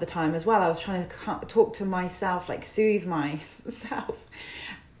a lot of the time as well. I was trying to talk to myself, like soothe myself,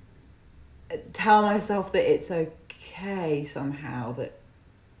 tell myself that it's okay somehow, that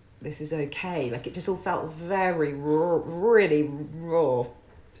this is okay. Like it just all felt very raw, really raw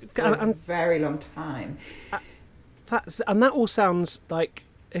for a very long time. That all sounds like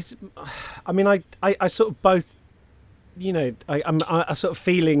it's. I mean, I sort of both. You know, I'm sort of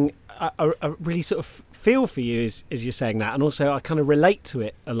feeling. I really sort of feel for you as you're saying that, and also I kind of relate to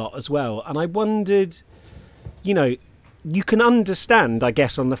it a lot as well. And I wondered, you know, you can understand, I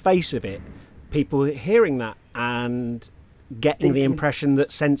guess, on the face of it, people hearing that and getting the impression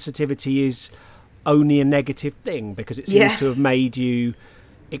that sensitivity is only a negative thing because it seems to have made you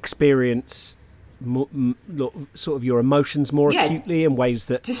experience sort of your emotions more acutely in ways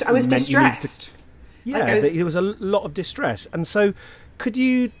that I was distressed. There was a lot of distress. And so could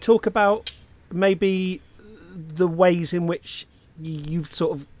you talk about maybe the ways in which you've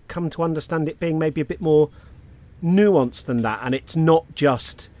sort of come to understand it being maybe a bit more nuanced than that, and it's not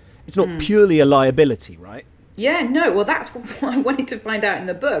purely a liability, right? Yeah, no, well, that's what I wanted to find out in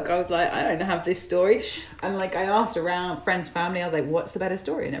the book. I was like, I don't have this story. And like, I asked around friends, family, I was like, what's the better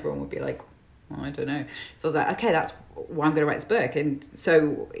story? And everyone would be like, I don't know. So I was like, okay, that's why I'm going to write this book. And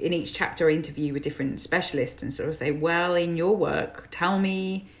so in each chapter, I interview with different specialists and sort of say, well, in your work, tell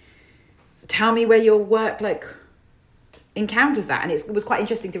me where your work like encounters that. And it was quite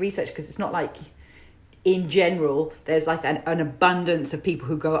interesting to research because it's not like in general there's like an abundance of people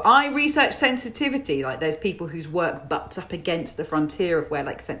who go, I research sensitivity. Like there's people whose work butts up against the frontier of where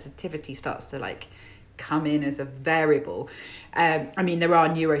like sensitivity starts to like come in as a variable. I mean, there are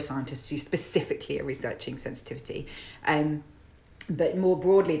neuroscientists who specifically are researching sensitivity, but more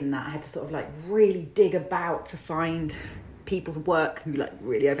broadly than that, I had to sort of like really dig about to find people's work who like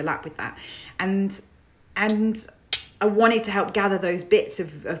really overlap with that, and I wanted to help gather those bits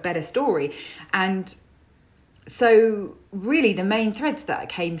of better story. And so really the main threads that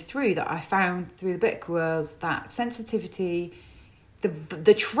came through that I found through the book was that sensitivity,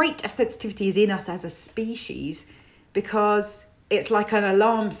 the trait of sensitivity is in us as a species because it's like an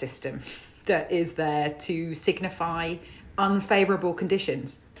alarm system that is there to signify unfavourable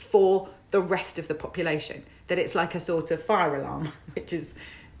conditions for the rest of the population. That it's like a sort of fire alarm, which is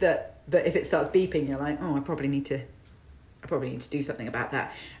that if it starts beeping, you're like, oh, I probably need to do something about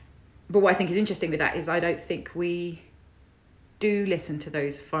that. But what I think is interesting with that is I don't think we do listen to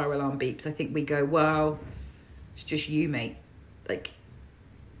those fire alarm beeps. I think we go, well, it's just you, mate. Like,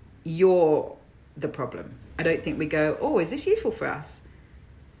 you're the problem. I don't think we go, oh, is this useful for us?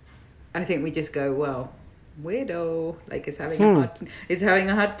 I think we just go, well, weirdo, like it's having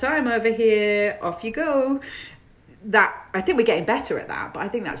a hard time over here. Off you go. That I think we're getting better at that, but I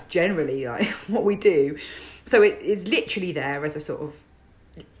think that's generally like what we do. So it's literally there as a sort of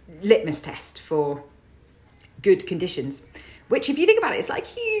litmus test for good conditions, which if you think about it, it's like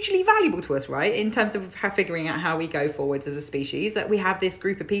hugely valuable to us, right? In terms of figuring out how we go forwards as a species, that we have this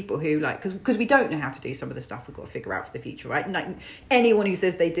group of people who like, because we don't know how to do some of the stuff we've got to figure out for the future, right? Like anyone who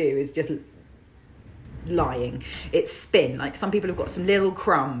says they do is just lying. It's spin. Like some people have got some little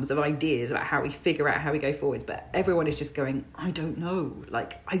crumbs of ideas about how we figure out how we go forwards, but everyone is just going, I don't know.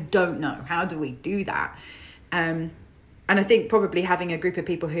 Like, I don't know. How do we do that? And I think probably having a group of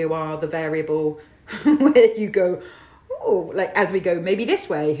people who are the variable where you go, oh, like as we go maybe this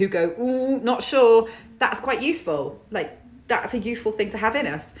way, who go, ooh, not sure, that's quite useful. Like that's a useful thing to have in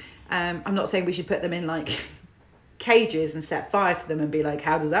us. I'm not saying we should put them in like cages and set fire to them and be like,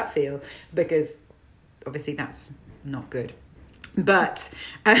 how does that feel? Because obviously that's not good. But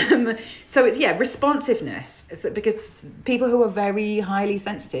so it's responsiveness. So, because people who are very highly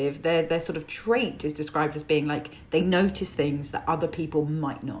sensitive, their sort of trait is described as being like they notice things that other people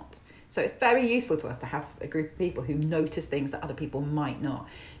might not. So it's very useful to us to have a group of people who notice things that other people might not.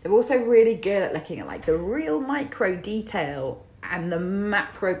 They're also really good at looking at like the real micro detail and the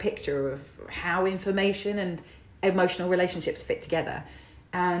macro picture of how information and emotional relationships fit together.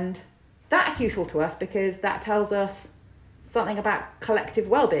 And that's useful to us because that tells us something about collective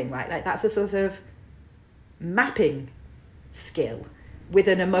well-being, right? Like that's a sort of mapping skill with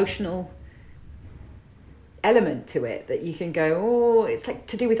an emotional element to it that you can go, oh, it's like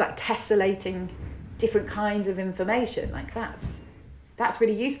to do with like tessellating different kinds of information. Like that's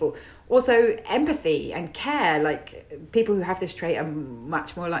really useful. Also the and care, like people who have this trait are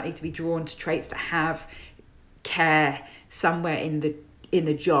much more likely to be drawn to traits that have care somewhere in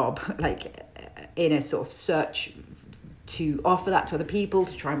the job, like in a sort of search to offer that to other people,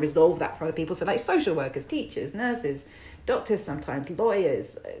 to try and resolve that for other people. So like social workers, teachers, nurses, doctors, sometimes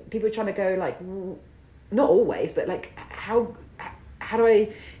lawyers, people are trying to go like, not always, but like how do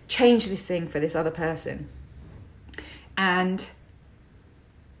I change this thing for this other person? And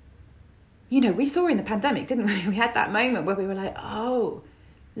we saw in the pandemic, didn't we? We had that moment where we were like, oh,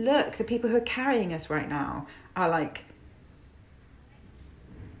 look, the people who are carrying us right now are like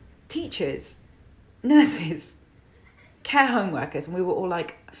teachers, nurses, care home workers. And we were all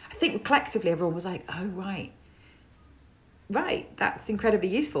like, I think collectively everyone was like, oh, right, that's incredibly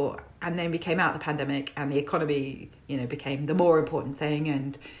useful. And then we came out of the pandemic and the economy, became the more important thing.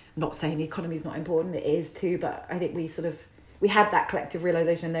 And I'm not saying the economy is not important, it is too, but I think we had that collective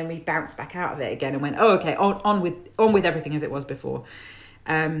realization, and then we bounced back out of it again and went, oh, okay, on with everything as it was before.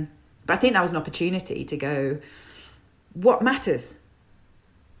 But I think that was an opportunity to go, what matters?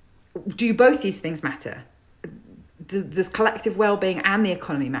 Do both these things matter? Does collective well-being and the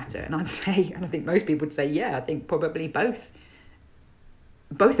economy matter? And I'd say, and I think most people would say, yeah, I think probably both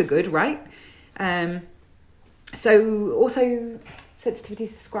are good, right? So also sensitivity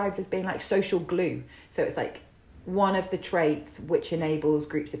is described as being like social glue. So it's like one of the traits which enables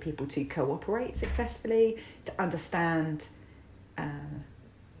groups of people to cooperate successfully, to understand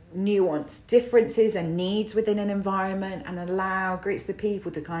nuanced differences and needs within an environment, and allow groups of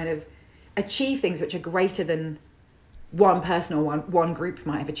people to kind of achieve things which are greater than one person or one group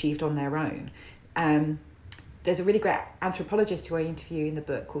might have achieved on their own. There's a really great anthropologist who I interview in the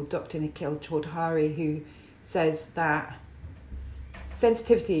book called Dr. Nikhil Chaudhary, who says that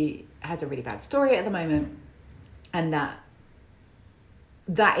sensitivity has a really bad story at the moment, and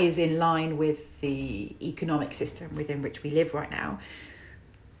that is in line with the economic system within which we live right now.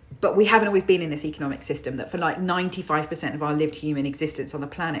 But we haven't always been in this economic system, that for like 95% of our lived human existence on the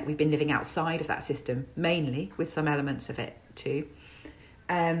planet, we've been living outside of that system, mainly, with some elements of it too.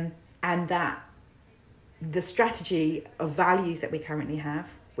 And that the strategy of values that we currently have,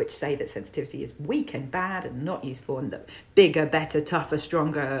 which say that sensitivity is weak and bad and not useful, and that bigger, better, tougher,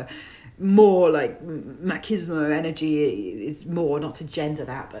 stronger, more like machismo energy is more, not to gender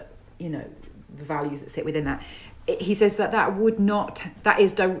that, but, the values that sit within that. He says that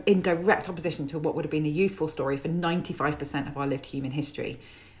is in direct opposition to what would have been the useful story for 95% of our lived human history,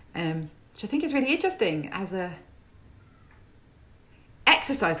 which I think is really interesting as a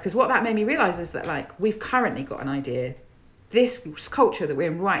exercise, because what that made me realise is that, like, we've currently got an idea. This culture that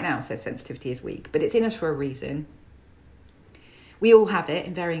we're in right now says sensitivity is weak, but it's in us for a reason. We all have it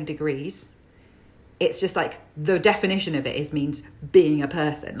in varying degrees. It's just like the definition of it means being a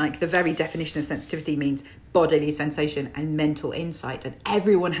person. Like the very definition of sensitivity means bodily sensation and mental insight. And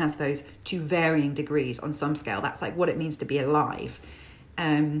everyone has those to varying degrees on some scale. That's like what it means to be alive.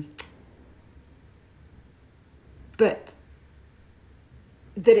 But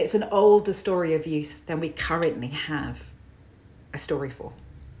that it's an older story of use than we currently have a story for.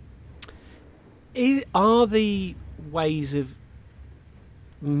 Are the ways of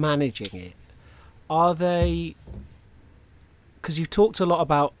managing it, are they, because you've talked a lot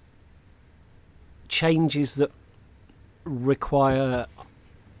about changes that require,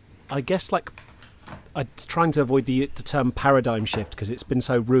 I guess, like, I'm trying to avoid the term paradigm shift because it's been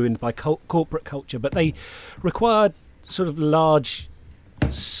so ruined by corporate culture, but they require sort of large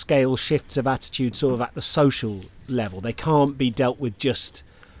scale shifts of attitude sort of at the social level. They can't be dealt with just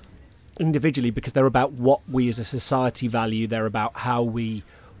individually because they're about what we as a society value. They're about how we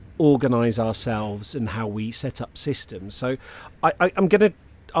organise ourselves and how we set up systems. So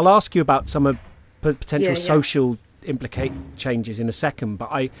I'll ask you about some of potential social changes in a second, but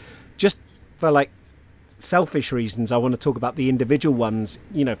I just, for like selfish reasons, I want to talk about the individual ones,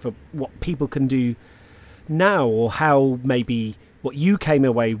 for what people can do now, or how maybe what you came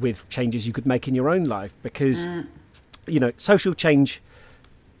away with changes you could make in your own life, because social change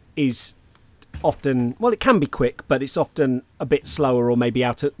is often, well, it can be quick, but it's often a bit slower, or maybe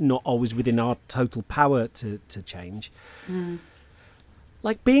not always within our total power to change.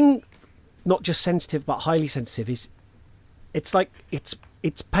 Like being not just sensitive but highly sensitive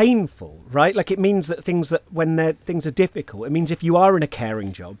it's painful, right? Like it means that things are difficult, it means if you are in a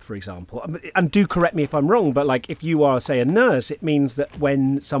caring job, for example, and do correct me if I'm wrong, but like if you are, say, a nurse, it means that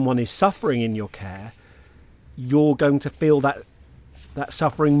when someone is suffering in your care, you're going to feel that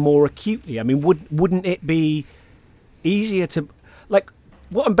suffering more acutely. I mean, wouldn't it be easier to, like,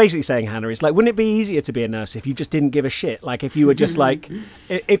 what I'm basically saying, Hannah, is like, wouldn't it be easier to be a nurse if you just didn't give a shit? Like if you were just like,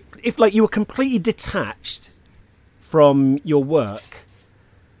 if like you were completely detached from your work,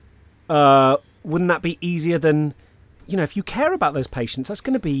 wouldn't that be easier than, if you care about those patients, that's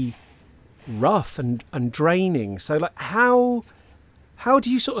going to be rough and draining. So like how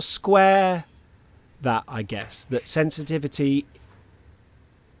do you sort of square that, I guess, that sensitivity,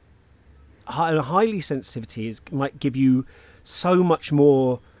 highly sensitivity might give you so much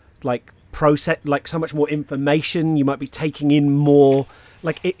more like process, like so much more information, you might be taking in more,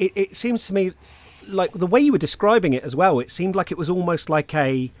 like it seems to me like the way you were describing it as well, it seemed like it was almost like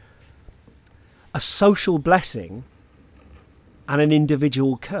a social blessing and an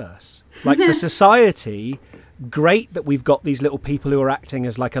individual curse. Like for society, great that we've got these little people who are acting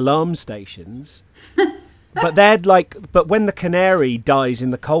as like alarm stations. But when the canary dies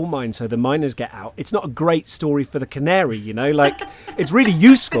in the coal mine, so the miners get out, it's not a great story for the canary, you know, like it's really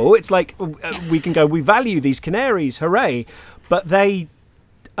useful. It's like we can go, we value these canaries, hooray. But they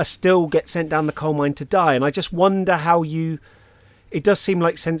are still get sent down the coal mine to die. And I just wonder how it does seem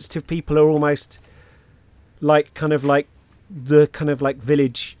like sensitive people are almost like kind of like the kind of like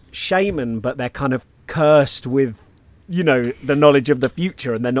village shaman, but they're kind of cursed with, you know, the knowledge of the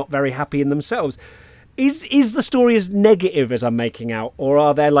future, and they're not very happy in themselves. Is the story as negative as I'm making out, or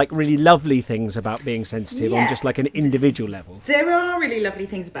are there like really lovely things about being sensitive on just like an individual level? There are really lovely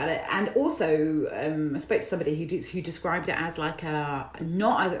things about it, and also I spoke to somebody who described it as like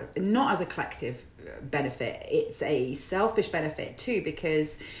not as a collective benefit. It's a selfish benefit too,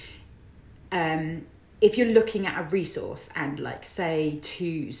 because if you're looking at a resource and like say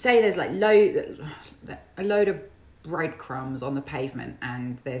there's like a load of breadcrumbs on the pavement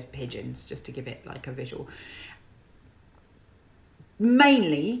and there's pigeons, just to give it like a visual.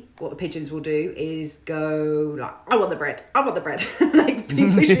 Mainly what the pigeons will do is go like, I want the bread like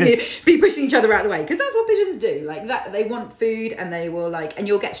be pushing each other out of the way, because that's what pigeons do. Like that, they want food, and they will like, and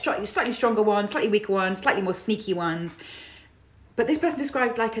you'll get slightly stronger ones, slightly weaker ones, slightly more sneaky ones. But this person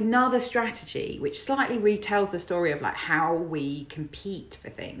described like another strategy which slightly retells the story of like how we compete for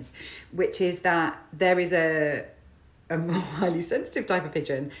things, which is that there is a more highly sensitive type of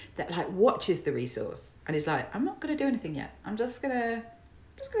pigeon that like watches the resource and is like, I'm not going to do anything yet. I'm just gonna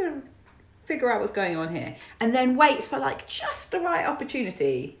figure out what's going on here, and then waits for like just the right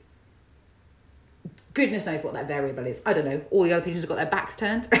opportunity. Goodness knows what that variable is. I don't know. All the other pigeons have got their backs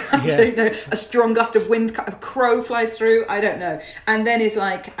turned. I don't know. A strong gust of wind, a crow flies through. I don't know. And then it's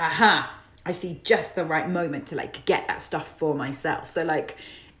like, aha, I see just the right moment to like get that stuff for myself. So like,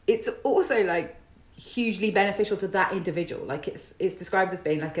 it's also like hugely beneficial to that individual. Like it's described as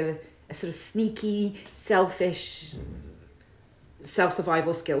being like a sort of sneaky, selfish,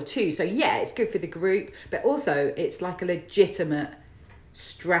 self-survival skill too. So yeah, it's good for the group, but also it's like a legitimate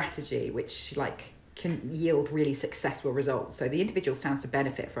strategy which like can yield really successful results. So the individual stands to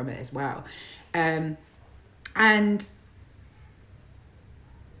benefit from it as well. And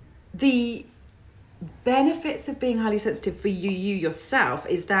the benefits of being highly sensitive for you yourself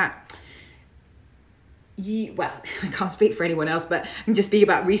is that I can't speak for anyone else, but I can just speak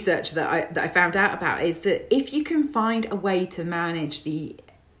about research that I found out about, is that if you can find a way to manage the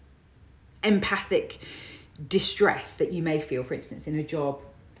empathic distress that you may feel, for instance, in a job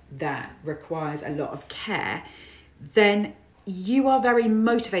that requires a lot of care, then you are very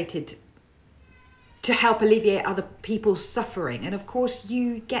motivated to help alleviate other people's suffering. And of course,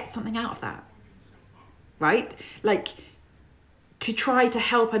 you get something out of that, right? Like, to try to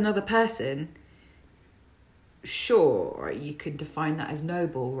help another person, sure, you could define that as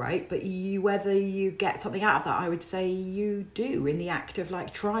noble, right? But whether you get something out of that, I would say you do in the act of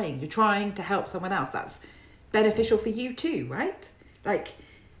like trying. You're trying to help someone else. That's beneficial for you too, right? Like,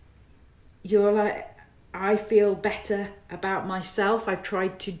 you're like, I feel better about myself. I've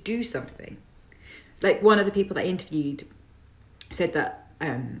tried to do something. Like one of the people that I interviewed said that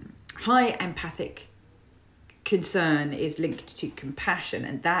high empathic concern is linked to compassion,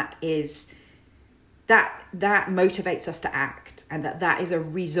 and that motivates us to act, and that is a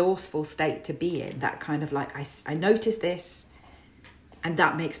resourceful state to be in. That kind of like, I notice this, and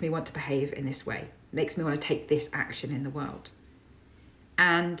that makes me want to behave in this way, makes me want to take this action in the world.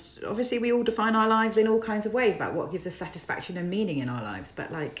 And obviously we all define our lives in all kinds of ways about what gives us satisfaction and meaning in our lives.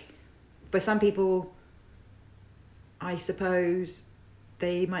 But like, for some people, I suppose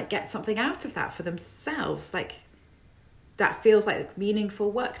they might get something out of that for themselves. Like, that feels like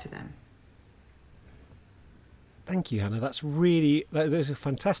meaningful work to them. Thank you, Hannah. Those are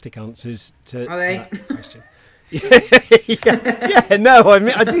fantastic answers to that question. No,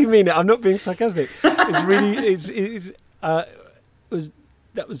 I do mean it. I'm not being sarcastic. It's really,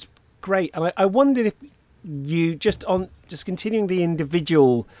 that was great. And I wondered if you just continuing the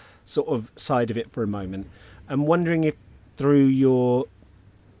individual sort of side of it for a moment, I'm wondering if through your,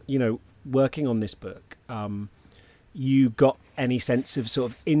 working on this book, you got any sense of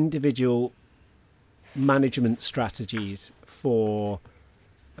sort of individual management strategies for,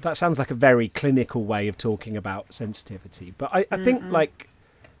 that sounds like a very clinical way of talking about sensitivity, but I think like,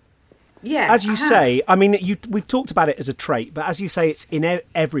 yeah, as you say, I mean, we've talked about it as a trait, but as you say, it's in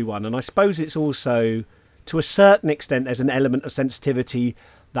everyone. And I suppose it's also, to a certain extent, there's an element of sensitivity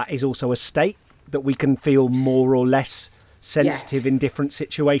that is also a state, that we can feel more or less sensitive in different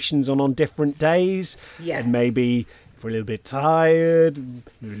situations and on different days. And maybe if we're a little bit tired, a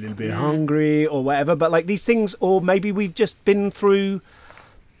little bit hungry or whatever, but like these things, or maybe we've just been through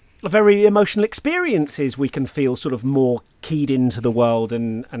very emotional experiences, we can feel sort of more keyed into the world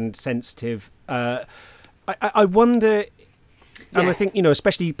and sensitive. I wonder, and I think,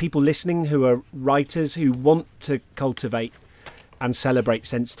 especially people listening who are writers who want to cultivate and celebrate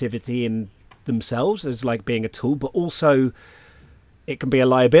sensitivity in themselves as like being a tool, but also it can be a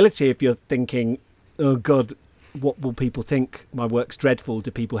liability if you're thinking, oh God, what will people think? My work's dreadful.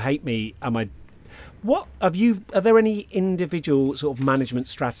 Do people hate me? Are there any individual sort of management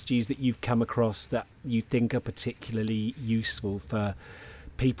strategies that you've come across that you think are particularly useful for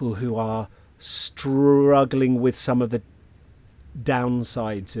people who are struggling with some of the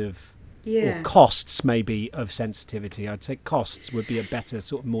downsides of or costs maybe of sensitivity? I'd say costs would be a better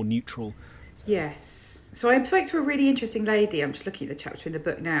sort of more neutral. Yes. So I spoke to a really interesting lady. I'm just looking at the chapter in the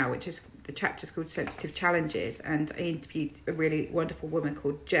book now, which is the chapter's called Sensitive Challenges, and I interviewed a really wonderful woman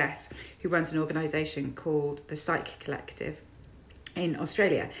called Jess, who runs an organisation called the Psych Collective in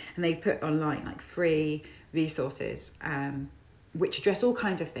Australia, and they put online like free resources which address all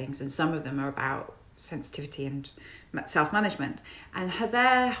kinds of things, and some of them are about sensitivity and self-management, and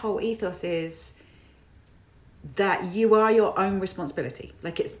their whole ethos is that you are your own responsibility.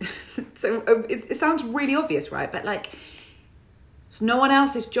 Like it's so it sounds really obvious, right? But like it's no one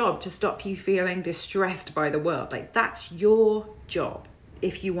else's job to stop you feeling distressed by the world. Like that's your job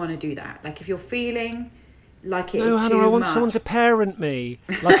if you want to do that. Like if you're feeling like it is Hannah, too I want much. someone to parent me.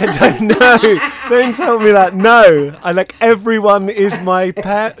 Like I don't know. Don't tell me that. No, I like everyone is my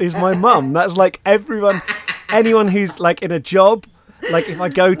mum. That's like everyone, anyone who's like in a job. Like if I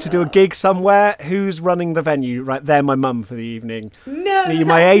go to do a gig somewhere, who's running the venue? Right, they're my mum for the evening. No, you're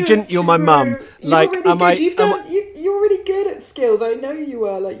my agent. You're my mum. Like, you're really good at skills. I know you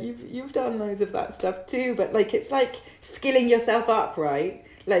are. Like you've done loads of that stuff too. But like it's like skilling yourself up, right?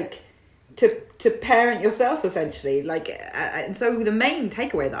 Like to parent yourself essentially. Like and so the main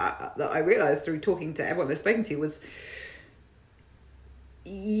takeaway that I realised through talking to everyone I've spoken to was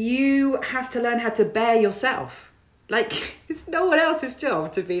you have to learn how to bear yourself. Like, it's no one else's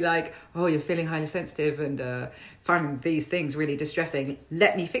job to be like, oh, you're feeling highly sensitive and finding these things really distressing.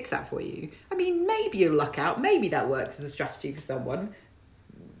 Let me fix that for you. I mean, maybe you'll luck out. Maybe that works as a strategy for someone.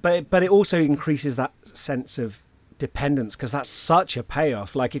 But it also increases that sense of dependence, because that's such a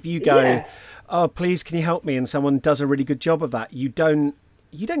payoff. Like if you go, oh, please, can you help me? And someone does a really good job of that. You don't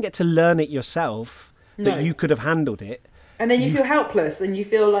get to learn it yourself that you could have handled it. And then you feel helpless, then you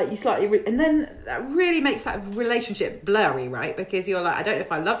feel like you slightly... and then that really makes that relationship blurry, right? Because you're like, I don't know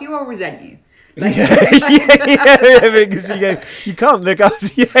if I love you or resent you. Like, because you can't look after...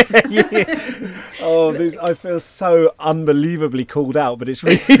 Oh, I feel so unbelievably called out, but it's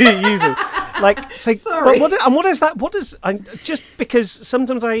really useful. Like, so, sorry. But what is that? Just because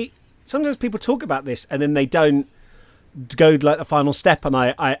sometimes people talk about this and then they don't go like the final step, and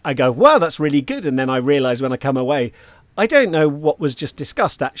I go, wow, that's really good. And then I realise when I come away, I don't know what was just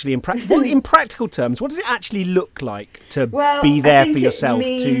discussed actually in practical terms. What does it actually look like to be there for yourself,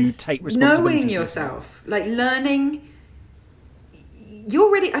 to take responsibility? Knowing yourself, like learning.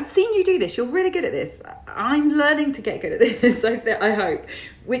 I've seen you do this. You're really good at this. I'm learning to get good at this. I hope.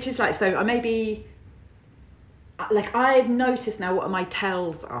 Which is like, so I maybe, like I've noticed now what my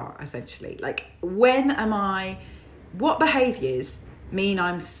tells are essentially. Like what behaviours mean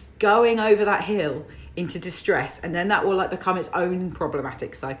I'm going over that hill into distress, and then that will like become its own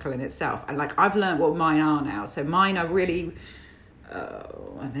problematic cycle in itself. And like I've learned what mine are now. So mine are really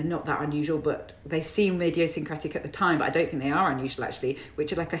and they're not that unusual, but they seem idiosyncratic at the time, but I don't think they are unusual actually,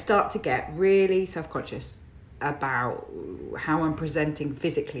 which are like I start to get really self-conscious about how I'm presenting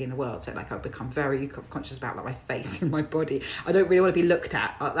physically in the world. So like I've become very conscious about like my face and my body. I don't really want to be looked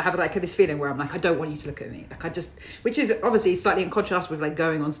at. I have like this feeling where I'm like, I don't want you to look at me. Like which is obviously slightly in contrast with like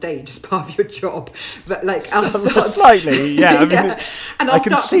going on stage as part of your job. But like slightly, yeah. I mean, and I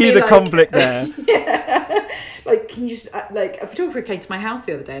can see the conflict there. Yeah. Like, can you just, like, a photographer came to my house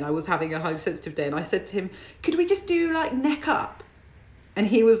the other day and I was having a high sensitive day, and I said to him, could we just do like neck up? And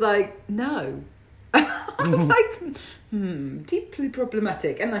he was like, no. I was like, deeply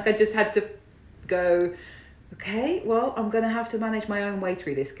problematic. And like I just had to go, okay, well, I'm going to have to manage my own way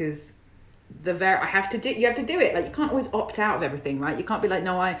through this, because you have to do it. Like you can't always opt out of everything, right? You can't be like,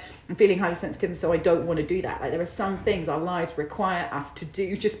 no, I'm feeling highly sensitive, so I don't want to do that. Like there are some things our lives require us to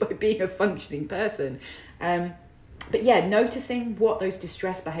do just by being a functioning person. But yeah, noticing what those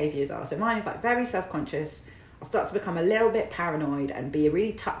distress behaviours are. So mine is like very self-conscious. I'll start to become a little bit paranoid and be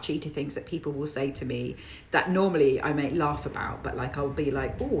really touchy to things that people will say to me that normally I may laugh about, but like I'll be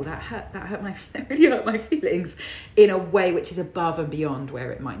like, oh, that really hurt my feelings, in a way which is above and beyond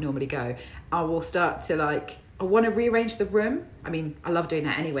where it might normally go. I will start to like, I want to rearrange the room. I mean, I love doing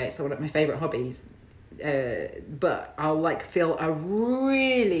that anyway. It's one of my favorite hobbies. But I'll like feel a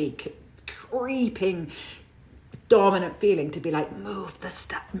really creeping dominant feeling to be like, move the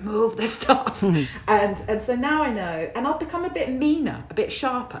stuff. and so now I know, and I'll become a bit meaner, a bit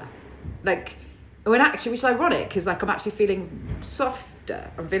sharper, like when actually, which is ironic because like I'm actually feeling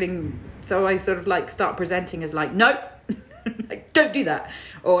softer. So I sort of like start presenting as like, no, like don't do that,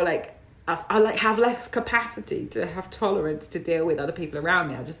 or like I like have less capacity to have tolerance to deal with other people around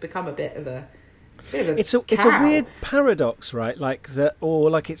me. I just become a bit of a it's a weird paradox, right? Like that, or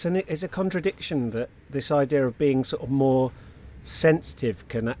like it's a contradiction that this idea of being sort of more sensitive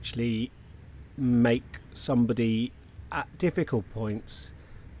can actually make somebody at difficult points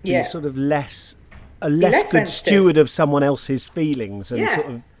be sort of less good sensitive steward of someone else's feelings and sort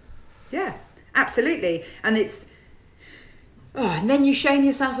of absolutely. And it's and then you shame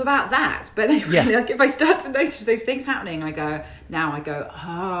yourself about that. But anyway, like if I start to notice those things happening, I go,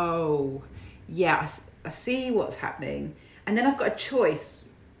 oh yeah, I see what's happening. And then I've got a choice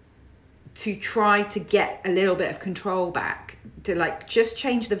to try to get a little bit of control back, to like just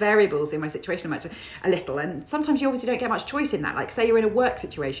change the variables in my situation a little. And sometimes you obviously don't get much choice in that. Like say you're in a work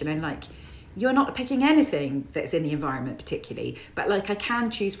situation and like you're not picking anything that's in the environment particularly, but like I can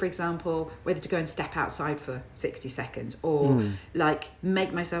choose, for example, whether to go and step outside for 60 seconds or like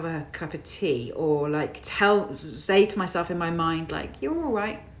make myself a cup of tea, or like say to myself in my mind, like, you're all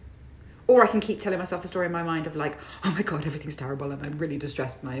right. Or I can keep telling myself the story in my mind of like, oh my God, everything's terrible and I'm really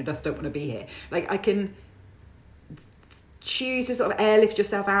distressed and I just don't want to be here. Like I can choose to sort of airlift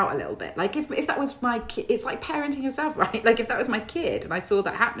yourself out a little bit. Like if that was my kid, it's like parenting yourself, right? Like if that was my kid and I saw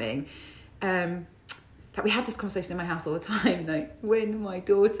that happening, like we have this conversation in my house all the time. Like when my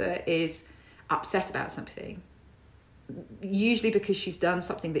daughter is upset about something, usually because she's done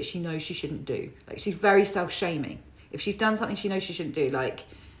something that she knows she shouldn't do. Like she's very self-shaming. If she's done something she knows she shouldn't do, like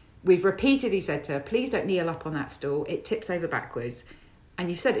we've repeatedly said to her, please don't kneel up on that stool. It tips over backwards. And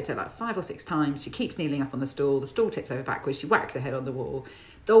you've said it to her like 5 or 6 times. She keeps kneeling up on the stool tips over backwards. She whacks her head on the wall.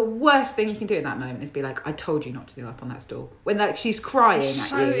 The worst thing you can do in that moment is be like, I told you not to kneel up on that stool. When like she's crying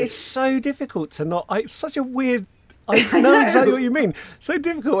at you. It's so difficult to not... It's such a weird... I know exactly what you mean. So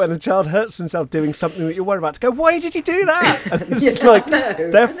difficult when a child hurts himself doing something that you're worried about to go, why did you do that? And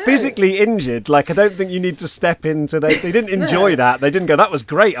it's they're physically injured. Like, I don't think you need to step into... They didn't enjoy that. They didn't go, that was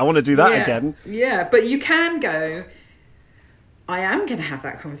great, I want to do that again. Yeah, but you can go, I am going to have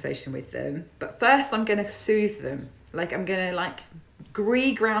that conversation with them, but first I'm going to soothe them. Like, I'm going to, like,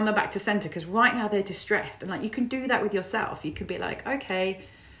 ground them back to centre, because right now they're distressed. And, like, you can do that with yourself. You can be like, okay,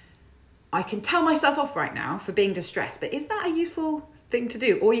 I can tell myself off right now for being distressed, but is that a useful thing to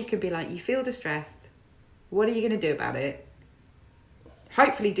do? Or you can be like, you feel distressed. What are you going to do about it?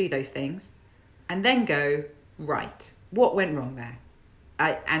 Hopefully do those things. And then go, right, what went wrong there?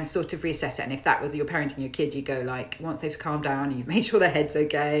 And sort of reassess it. And if that was your parenting your kid, you go like, once they've calmed down and you've made sure their head's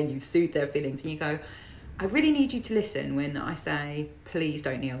okay and you've soothed their feelings, and you go, I really need you to listen when I say, please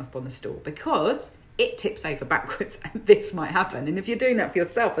don't kneel up on the stool, because it tips over backwards and this might happen. And if you're doing that for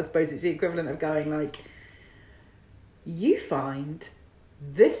yourself, I suppose it's the equivalent of going like, you find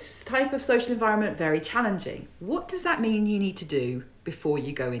this type of social environment very challenging. What does that mean you need to do before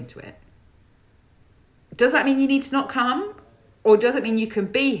you go into it? Does that mean you need to not come? Or does it mean you can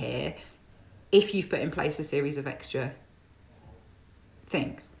be here if you've put in place a series of extra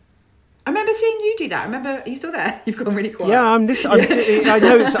things? I remember seeing you do that. Are you still there? You've gone really quiet. Yeah, I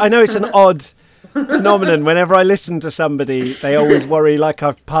know it's an odd phenomenon. Whenever I listen to somebody, they always worry like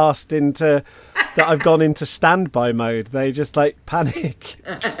I've gone into standby mode. They just like panic.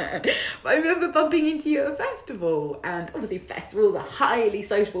 I remember bumping into you at a festival, and obviously festivals are highly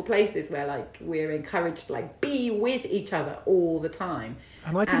sociable places where like we're encouraged to like be with each other all the time.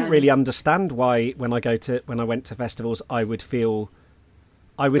 And I didn't really understand why when I went to festivals I would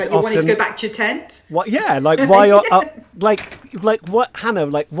like you wanted to go back to your tent? What? Yeah, like why? Like what, Hannah?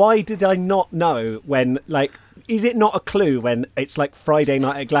 Like why did I not know when? Like, is it not a clue when it's like Friday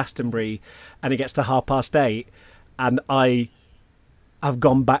night at Glastonbury, and it gets to 8:30, and I have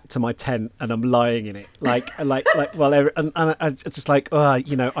gone back to my tent and I'm lying in it, and I'm just like,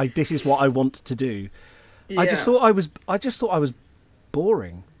 this is what I want to do. Yeah. I just thought I was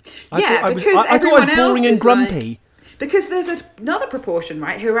boring. I thought I was boring and grumpy. Because there's another proportion,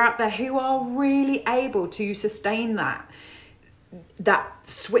 right, who are out there who are really able to sustain that that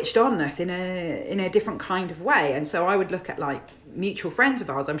switched onness in a different kind of way. And so I would look at like mutual friends of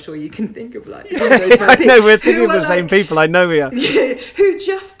ours, I'm sure you can think of like I know we're thinking of the same people. I know we are. Who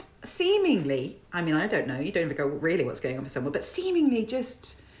just seemingly, I mean, I don't know, you don't even go really what's going on for someone, but seemingly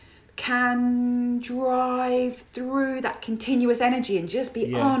just can drive through that continuous energy and just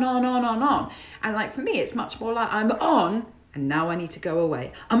be on. And like for me, it's much more like I'm on and now I need to go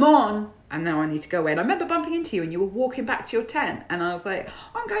away. I'm on and now I need to go away. And I remember bumping into you and you were walking back to your tent and I was like,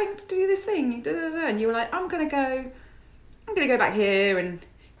 I'm going to do this thing. And you were like, I'm going to go back here and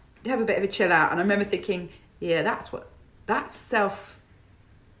have a bit of a chill out. And I remember thinking, yeah, that's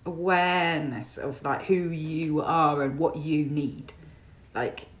self-awareness of like who you are and what you need.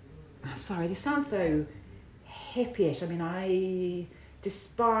 Like, sorry, this sounds so hippie-ish. I mean, I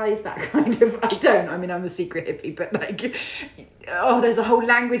despise that kind of, I'm a secret hippie, but like, there's a whole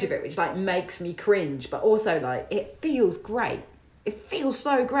language of it which like makes me cringe, but also like, it feels great. It feels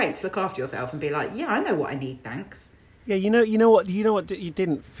so great to look after yourself and be like, yeah, I know what I need, thanks. Yeah, you know what you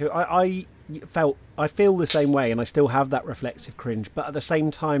didn't feel. I feel the same way, and I still have that reflexive cringe. But at the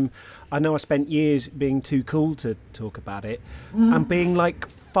same time, I know I spent years being too cool to talk about it, and being like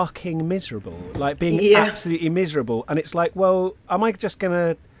fucking miserable, like being absolutely miserable. And it's like, well, am I just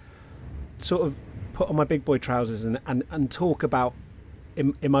gonna sort of put on my big boy trousers and talk about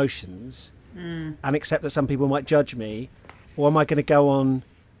emotions and accept that some people might judge me, or am I going to go on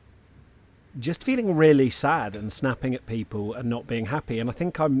just feeling really sad and snapping at people and not being happy? And I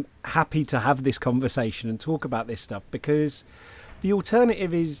think I'm happy to have this conversation and talk about this stuff, because the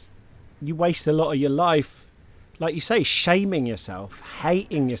alternative is you waste a lot of your life, like you say, shaming yourself,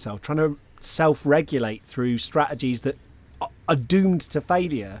 hating yourself, trying to self-regulate through strategies that are doomed to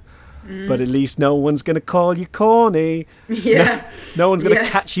failure. But at least no one's going to call you corny. Yeah. No one's going to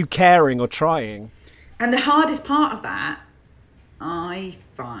catch you caring or trying. And the hardest part of that, I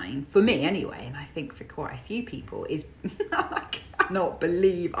find, for me anyway, and I think for quite a few people, is I cannot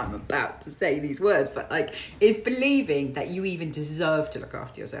believe I'm about to say these words, but like, is believing that you even deserve to look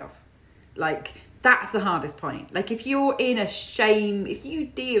after yourself. Like, that's the hardest point. Like, if you're in a shame, if you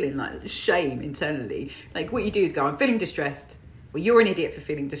deal in like shame internally, like what you do is go, I'm feeling distressed. Well, you're an idiot for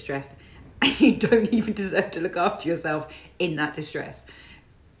feeling distressed, and you don't even deserve to look after yourself in that distress.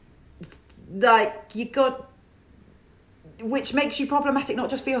 Like, which makes you problematic not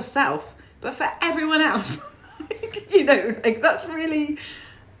just for yourself, but for everyone else. Like that's really...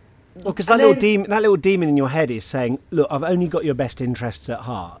 Well, because that little demon in your head is saying, look, I've only got your best interests at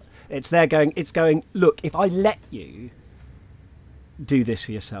heart. It's going, look, if I let you do this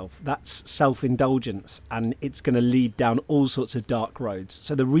for yourself, that's self-indulgence, and it's going to lead down all sorts of dark roads.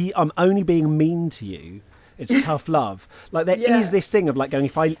 So I'm only being mean to you. It's tough love. Like there is this thing of like going,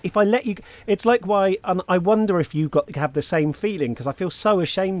 if I let you, it's like why, and I wonder if you have the same feeling, because I feel so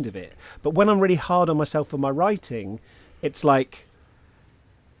ashamed of it. But when I'm really hard on myself for my writing, it's like,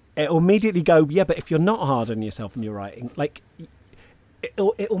 it'll immediately go, yeah, but if you're not hard on yourself in your writing, like,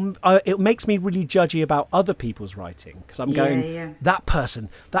 it makes me really judgy about other people's writing, because I'm going, that person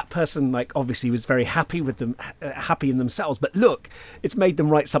like obviously was very happy with them, happy in themselves, but look, it's made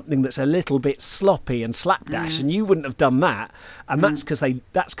them write something that's a little bit sloppy and slapdash, and you wouldn't have done that, and that's because they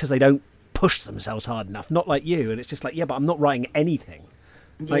don't push themselves hard enough, not like you. And it's just like, yeah, but I'm not writing anything.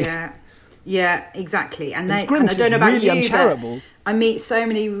 Like, yeah, exactly. And I don't know about really uncharitable. I meet so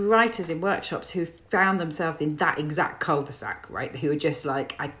many writers in workshops who found themselves in that exact cul-de-sac, right? Who are just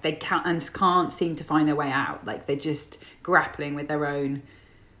like, they can't seem to find their way out. Like they're just grappling with their own.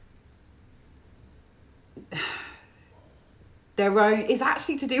 It's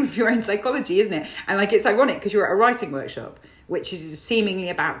actually to do with your own psychology, isn't it? And like, it's ironic because you're at a writing workshop, which is seemingly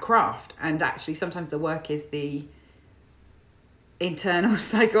about craft, and actually sometimes the work is the internal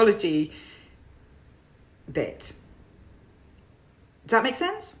psychology bit. Does that make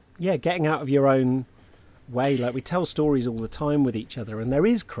sense? Yeah, getting out of your own way. Like, we tell stories all the time with each other, and there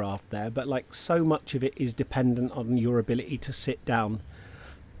is craft there, but like so much of it is dependent on your ability to sit down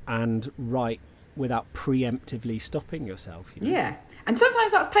and write without preemptively stopping yourself. You know? Yeah, and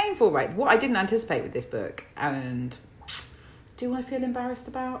sometimes that's painful, right? What I didn't anticipate with this book, and do I feel embarrassed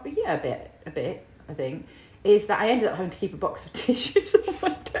about? Yeah, a bit, I think, is that I ended up having to keep a box of tissues on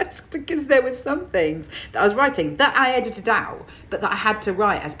my desk because there were some things that I was writing that I edited out, but that I had to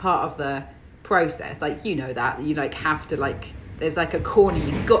write as part of the process. Like, you know, that you like have to, like, there's like a corner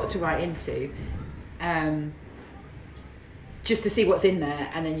you've got to write into, just to see what's in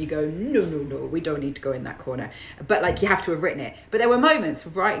there, and then you go, no, we don't need to go in that corner. But like, you have to have written it. But there were moments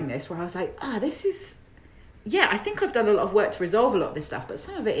of writing this where I was like, this is, yeah, I think I've done a lot of work to resolve a lot of this stuff, but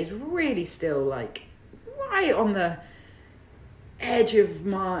some of it is really still like right on the edge of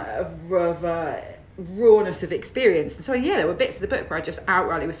rawness of experience. And so yeah, there were bits of the book where I just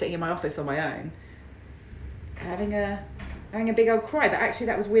outrightly was sitting in my office on my own, having a big old cry. But actually,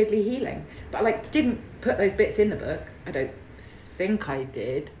 that was weirdly healing. But I didn't put those bits in the book. I don't think I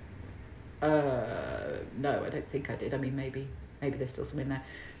did. No, I don't think I did. I mean, maybe there's still some in there.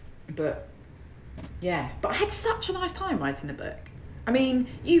 But yeah, but I had such a nice time writing the book. I mean,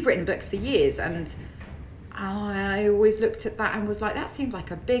 you've written books for years, and I always looked at that and was like, that seems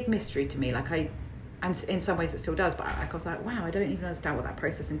like a big mystery to me. And in some ways it still does, but I was like, wow, I don't even understand what that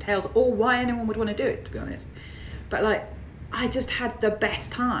process entails or why anyone would want to do it, to be honest. But I just had the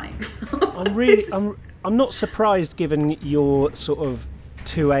best time. I'm not surprised, given your sort of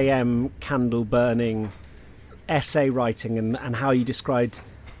 2 a.m. candle burning essay writing and how you described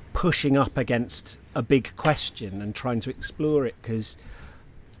pushing up against a big question and trying to explore it, because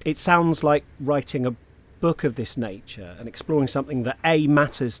it sounds like writing a book of this nature and exploring something that A,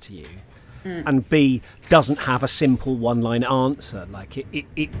 matters to you, and B, doesn't have a simple one-line answer.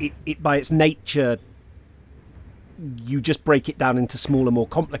 It by its nature, you just break it down into smaller, more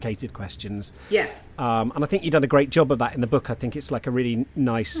complicated questions. Yeah. And I think you've done a great job of that in the book. I think it's a really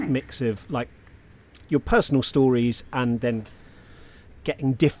nice mix of your personal stories and then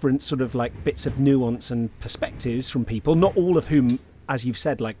getting different sort of bits of nuance and perspectives from people, not all of whom, as you've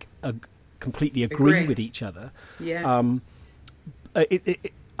said, completely agree with each other. Yeah.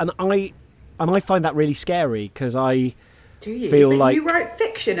 And I find that really scary, because I feel like you write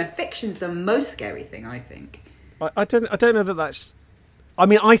fiction, and fiction's the most scary thing, I think. I don't know that that's. I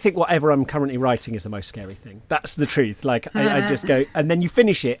mean, I think whatever I'm currently writing is the most scary thing. That's the truth. I just go, and then you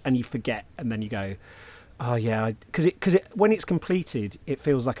finish it and you forget, and then you go, oh yeah, because when it's completed, it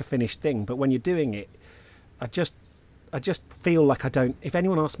feels like a finished thing. But when you're doing it, I just feel like I don't. If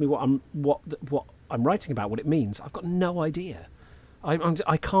anyone asks me what I'm writing about, what it means, I've got no idea.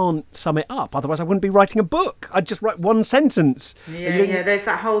 I can't sum it up. Otherwise, I wouldn't be writing a book. I'd just write one sentence. Yeah. There's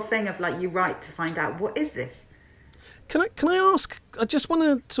that whole thing of you write to find out, what is this? Can I ask? I just want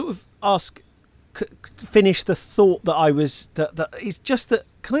to sort of ask, finish the thought that I was that is just that.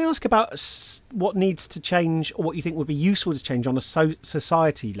 Can I ask about what needs to change, or what you think would be useful to change on a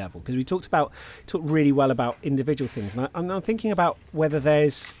society level? Because we talked really well about individual things, and I'm thinking about whether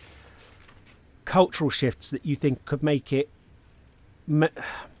there's cultural shifts that you think could make it.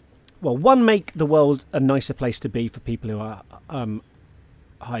 One, make the world a nicer place to be for people who are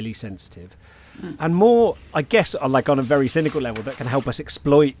highly sensitive, and more, I guess, on a very cynical level, that can help us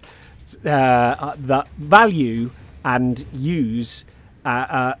exploit that value and use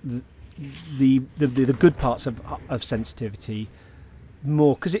the good parts of sensitivity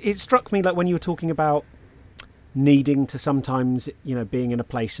more. Because it struck me when you were talking about needing to sometimes, being in a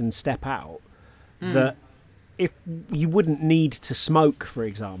place and step out, that if you wouldn't need to smoke, for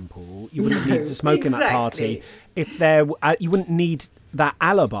example, you wouldn't need to smoke in that party. If you wouldn't need that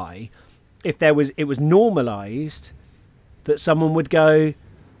alibi. If it was normalised, that someone would go,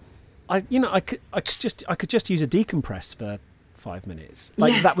 I could just use a decompress for 5 minutes.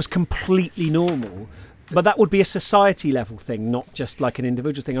 That was completely normal. But that would be a society level thing, not just an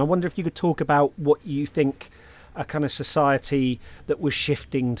individual thing. I wonder if you could talk about what you think a kind of society that was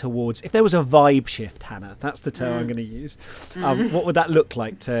shifting towards. If there was a vibe shift, Hannah, that's the term I'm going to use. What would that look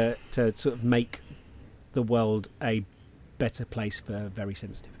like to sort of make the world a better place for very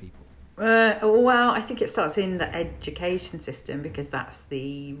sensitive people? I think it starts in the education system, because that's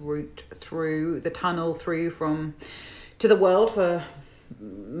the route through, the tunnel through to the world for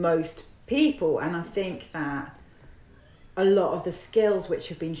most people. And I think that a lot of the skills which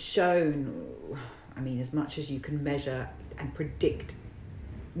have been shown, I mean, as much as you can measure and predict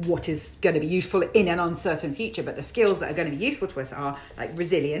what is going to be useful in an uncertain future, but the skills that are going to be useful to us are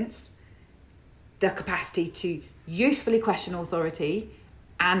resilience, the capacity to usefully question authority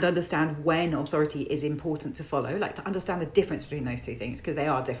and understand when authority is important to follow, to understand the difference between those two things, because they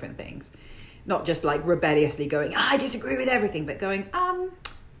are different things. Not just rebelliously going, I disagree with everything, but going,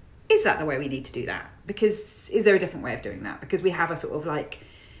 is that the way we need to do that? Because is there a different way of doing that? Because we have a sort of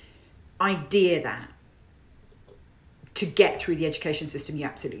idea that to get through the education system, you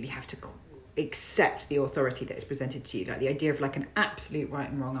absolutely have to accept the authority that is presented to you. The idea of an absolute right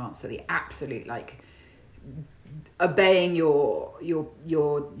and wrong answer, the absolute obeying your the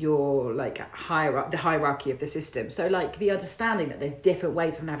hierarchy of the system. So the understanding that there's different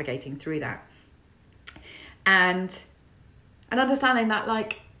ways of navigating through that, and understanding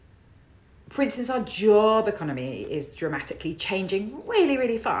that for instance, our job economy is dramatically changing really,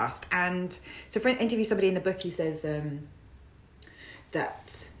 really fast. And so for an interview, somebody in the book, he says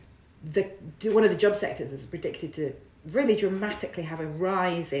that one of the job sectors is predicted to really dramatically have a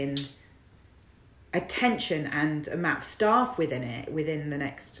rise in attention and amount of staff within it within the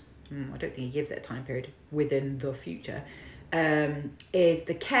next, I don't think he gives it a time period, within the future, is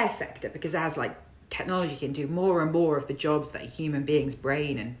the care sector, because as like technology can do more and more of the jobs that a human being's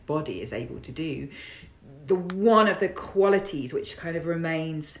brain and body is able to do, the one of the qualities which kind of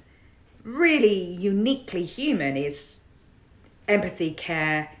remains really uniquely human is empathy,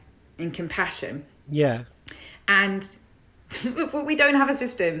 care, and compassion. Yeah. And we don't have a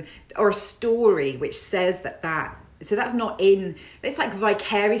system or a story which says that so that's not in, it's like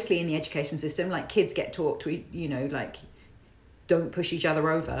vicariously in the education system, like kids get taught to, you know, like don't push each other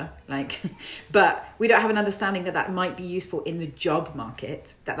over, like, but we don't have an understanding that might be useful in the job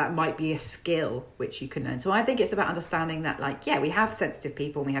market, that might be a skill which you can learn. So I think it's about understanding that, like, yeah, we have sensitive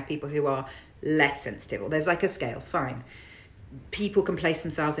people and we have people who are less sensitive, or there's like a scale, fine. People can place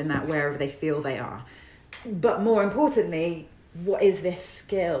themselves in that wherever they feel they are. But more importantly, what is this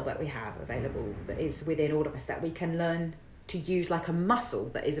skill that we have available that is within all of us that we can learn to use like a muscle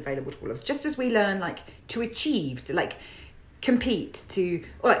that is available to all of us, just as we learn like to achieve, to like compete, to,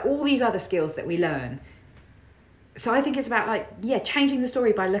 or like all these other skills that we learn. So I think it's about like, yeah, changing the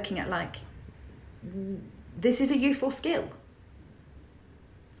story by looking at like, this is a useful skill.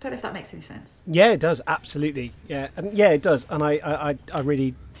 Don't know if that makes any sense. Yeah, it does, absolutely. Yeah, and yeah, it does. And I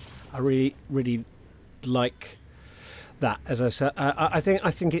really like that. As I said, I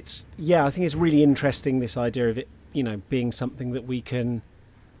think it's really interesting, this idea of it, you know, being something that we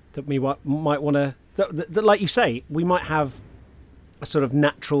might want to, that like you say, we might have a sort of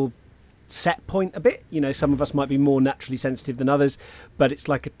natural set point a bit. You know, some of us might be more naturally sensitive than others, but it's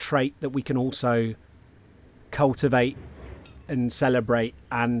like a trait that we can also cultivate and celebrate,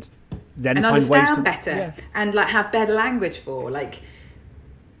 and then and find understand ways to better, and like have better language for, like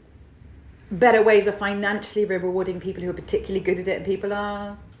better ways of financially rewarding people who are particularly good at it and people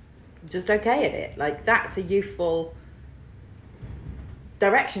are just okay at it. Like that's a useful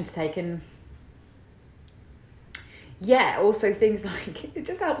direction to take. And yeah, also things like it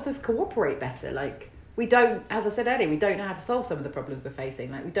just helps us cooperate better. Like we don't, as I said earlier, we don't know how to solve some of the problems we're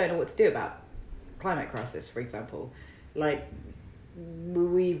facing. Like we don't know what to do about climate crisis, for example. Like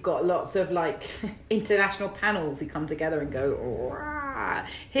we've got lots of like international panels who come together and go,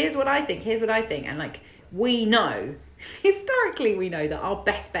 here's what I think, and like we know, historically we know that our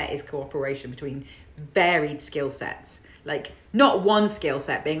best bet is cooperation between varied skill sets. Like not one skill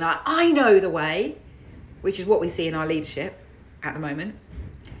set being like, I know the way, which is what we see in our leadership at the moment.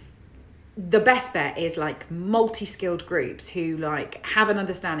 The best bet is like multi-skilled groups who like have an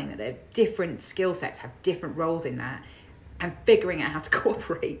understanding that their different skill sets have different roles in that, and figuring out how to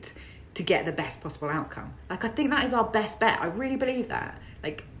cooperate to get the best possible outcome. Like I think that is our best bet. I really believe that.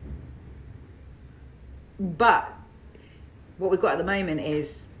 Like, but what we've got at the moment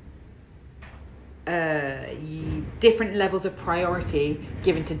is different levels of priority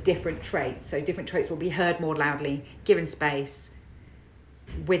given to different traits. So different traits will be heard more loudly, given space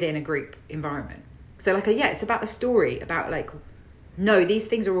within a group environment. So like, it's about the story, about like, no, these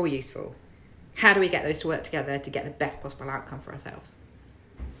things are all useful. How do we get those to work together to get the best possible outcome for ourselves?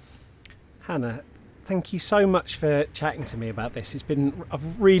 Hannah, thank you so much for chatting to me about this.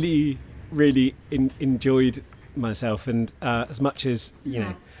 I've really, really enjoyed myself, and as much as you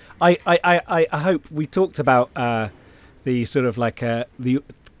know, I hope we talked about the sort of like the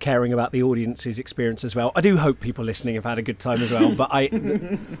caring about the audience's experience as well. I do hope people listening have had a good time as well. But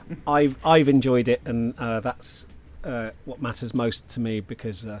I've enjoyed it, and that's what matters most to me,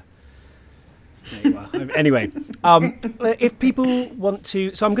 because. There you are. Anyway, if people want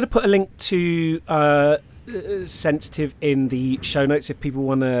to, so I'm going to put a link to Sensitive in the show notes if people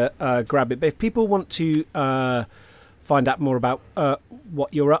want to grab it. But if people want to find out more about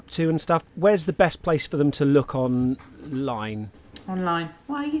what you're up to and stuff, where's the best place for them to look online? Well,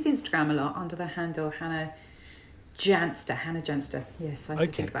 I use Instagram a lot under the handle Hannah Janster. Yes, I have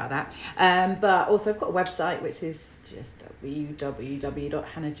to think about that. But also I've got a website which is just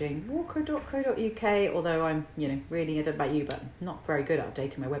www.hannahjanewalker.co.uk. Although I'm, really, I don't know about you, but not very good at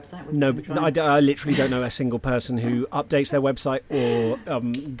updating my website. No, I literally don't know a single person who updates their website or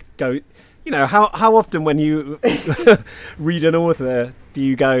go. How often when you read an author do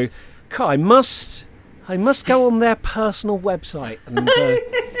you go, I must go on their personal website and.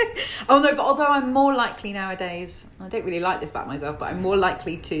 Oh no, but although I'm more likely nowadays, I don't really like this about myself, but I'm more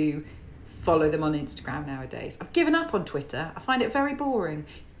likely to follow them on Instagram nowadays. I've given up on Twitter. I find it very boring.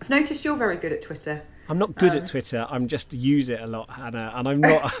 I've noticed you're very good at Twitter. I'm not good at Twitter. I'm just use it a lot, Hannah, and I'm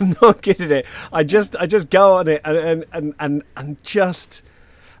not good at it. I just go on it and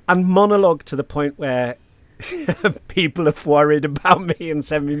monologue to the point where people have worried about me and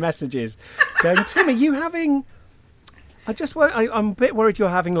send me messages going, Tim, are you having... I'm a bit worried you're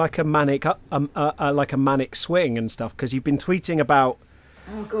having like a manic swing and stuff, because you've been tweeting about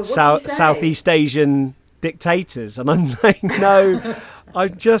Southeast Asian dictators, and I'm like, no,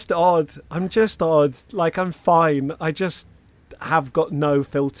 I'm just odd. Like, I'm fine. I just have got no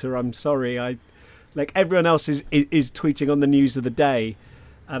filter. I'm sorry. Like everyone else is tweeting on the news of the day,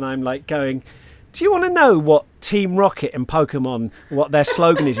 and I'm like going, do you want to know what Team Rocket in Pokemon, what their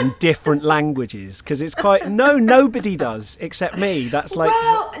slogan is in different languages? Because it's quite... No, nobody does except me. That's like...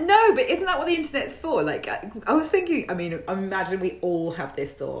 Well, no, but isn't that what the internet's for? Like, I was thinking, I mean, I imagine we all have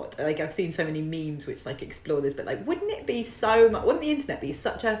this thought. Like, I've seen so many memes which, like, explore this, but, like, wouldn't the internet be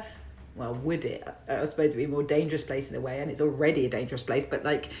such a... Well, would it? I suppose it'd be a more dangerous place in a way, and it's already a dangerous place, but,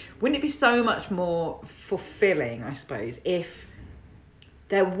 like, wouldn't it be so much more fulfilling, I suppose, if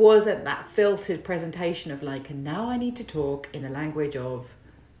there wasn't that filtered presentation of like, and now I need to talk in the language of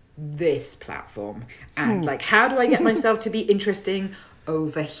this platform, and like, how do I get myself to be interesting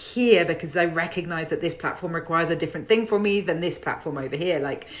over here, because I recognize that this platform requires a different thing from me than this platform over here.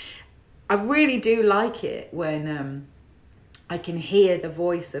 Like, I really do like it when I can hear the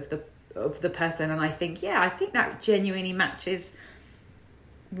voice of the person, and I think that genuinely matches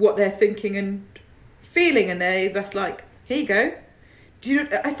what they're thinking and feeling, and they're just like, here you go.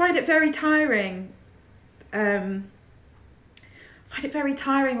 I find it very tiring. All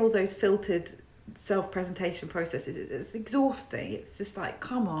those filtered self-presentation processes. It's exhausting. It's just like,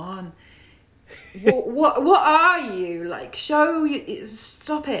 come on. What are you? Like,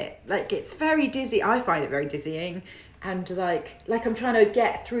 stop it. Like, it's very dizzy. I find it very dizzying. And like I'm trying to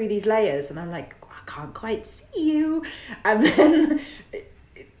get through these layers, and I'm like, I can't quite see you. And then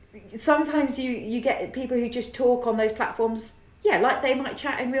sometimes you get people who just talk on those platforms, like they might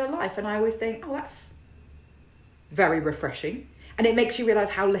chat in real life, and I always think, oh, that's very refreshing, and it makes you realise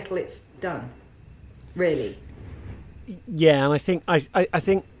how little it's done, really. Yeah, and I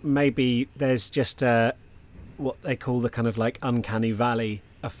think maybe there's just what they call the kind of like uncanny valley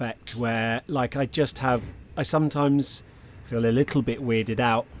effect, where like I sometimes feel a little bit weirded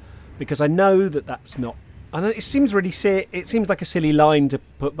out, because I know that that's not. I know it seems like a silly line to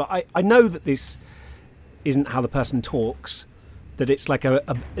put, but I know that this isn't how the person talks. That it's like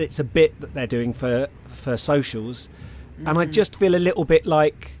it's a bit that they're doing for socials, and I just feel a little bit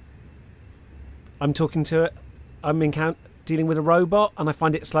like I'm dealing with a robot, and I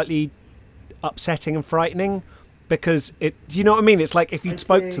find it slightly upsetting and frightening, because do you know what I mean? It's like if you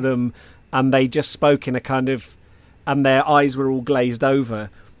spoke to them and they just spoke in a kind of, and their eyes were all glazed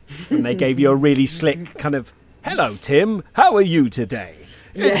over, and they gave you a really slick kind of, hello Tim, how are you today?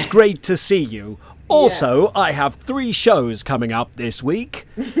 Yeah. It's great to see you. Also, I have 3 shows coming up this week,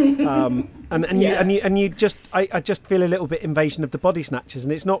 I just feel a little bit invasion of the body snatchers,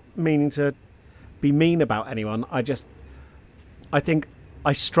 and it's not meaning to be mean about anyone. I think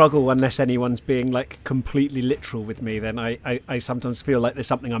I struggle unless anyone's being like completely literal with me. Then I sometimes feel like there's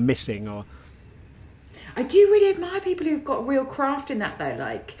something I'm missing. Or I do really admire people who've got real craft in that though.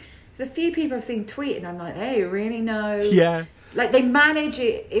 Like, there's a few people I've seen tweet, and I'm like, they really know. Yeah. Like, they manage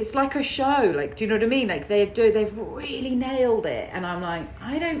it. It's like a show. Like, do you know what I mean? Like, they've really nailed it. And I'm like,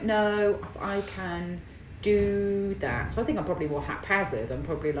 I don't know if I can do that. So I think I'm probably more haphazard. I'm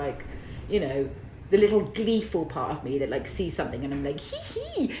probably like, the little gleeful part of me that like sees something and I'm like,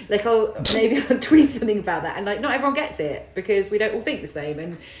 hee. Like, I'll tweet something about that, and like, not everyone gets it because we don't all think the same.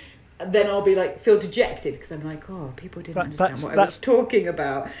 And then I'll be like, feel dejected because I'm like, oh, people didn't understand what I was talking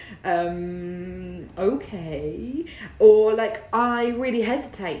about. Okay. Or like, I really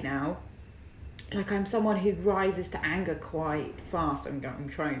hesitate now. Like, I'm someone who rises to anger quite fast. I've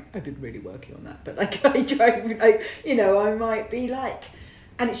been really working on that, but like, I try, like, I might be like,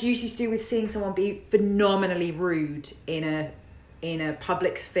 and it's usually to do with seeing someone be phenomenally rude in a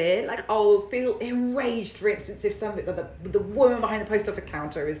public sphere. Like, I'll feel enraged, for instance, if the woman behind the post office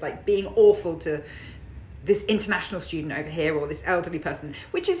counter is like being awful to this international student over here, or this elderly person,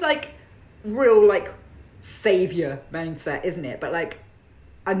 which is like real like savior mindset, isn't it? But like,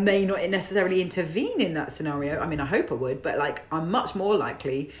 I may not necessarily intervene in that scenario. I mean, I hope I would, but like, I'm much more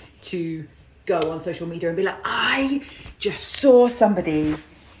likely to go on social media and be like, I just saw somebody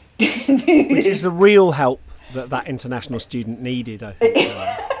which is the real help that international student needed, I think.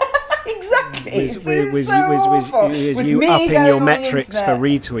 Exactly. Was you upping your metrics for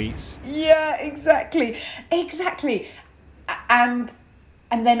retweets. Yeah, exactly. And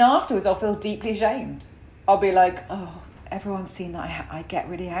then afterwards I'll feel deeply ashamed. I'll be like, oh, everyone's seen that I get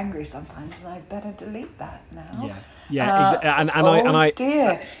really angry sometimes, and I better delete that now.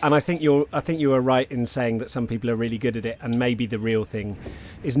 Dear. And I think you are right in saying that some people are really good at it, and maybe the real thing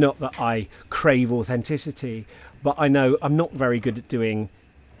is not that I crave authenticity, but I know I'm not very good at doing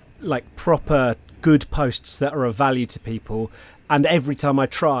like proper good posts that are of value to people, and every time I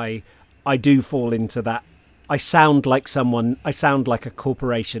try, I do fall into that. I sound like a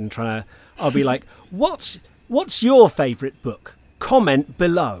corporation trying to. I'll be like, what's your favourite book? Comment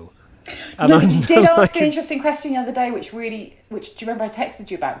below. And you did ask an interesting question the other day, which do you remember I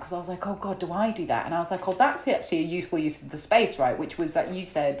texted you about? Because I was like, oh God, do I do that? And I was like, oh, that's actually a useful use of the space, right? Which was that you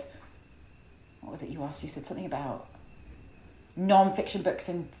said, what was it you asked? You said something about non-fiction books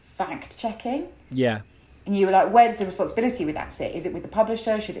and fact checking. Yeah. And you were like, where does the responsibility with that sit? Is it with the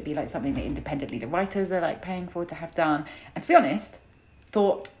publisher? Should it be like something that independently the writers are like paying for to have done? And to be honest,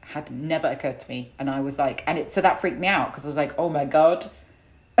 thought had never occurred to me. And I was like, so that freaked me out, because I was like, oh my God.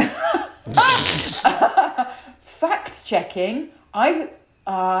 Fact checking.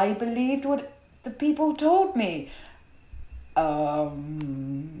 I believed what the people told me.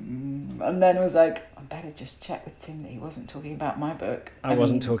 And then was like, I better just check with Tim that he wasn't talking about my book. I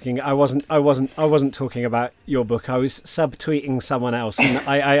wasn't talking talking about your book. I was subtweeting someone else, and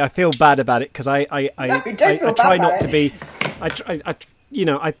I feel bad about it, because I try not to be. I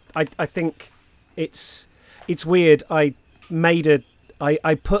think it's weird. I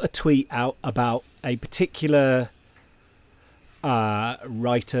put a tweet out about a particular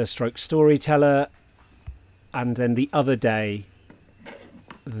writer stroke storyteller, and then the other day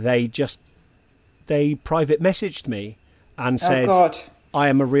they private messaged me and said, I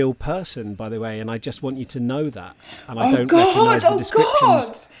am a real person, by the way, and I just want you to know that. And I don't recognise the descriptions.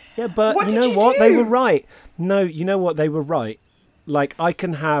 God. Yeah, but you know what? They were right. No, you know what? They were right. Like, I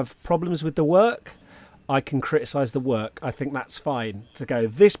can have problems with the work. I can criticise the work. I think that's fine to go,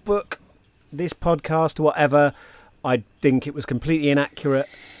 this book, this podcast, whatever, I think it was completely inaccurate,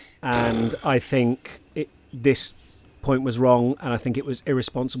 and I think this point was wrong, and I think it was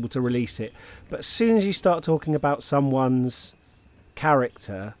irresponsible to release it. But as soon as you start talking about someone's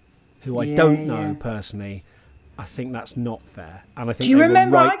character who I don't know personally, I think that's not fair. And I think do you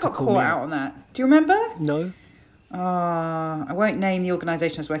remember I got caught out on that? Do you remember? No. I won't name the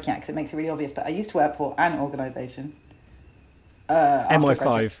organisation I was working at because it makes it really obvious, but I used to work for an organisation.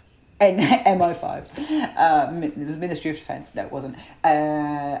 MI5. MI5. It was Ministry of Defence. No, it wasn't.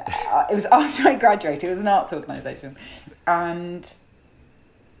 It was after I graduated. It was an arts organisation. And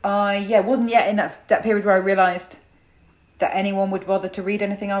I wasn't yet in that period where I realised that anyone would bother to read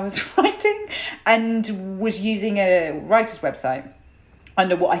anything I was writing, and was using a writer's website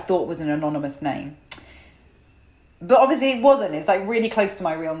under what I thought was an anonymous name. But obviously it wasn't. It's like really close to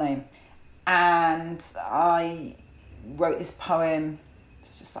my real name. And I wrote this poem.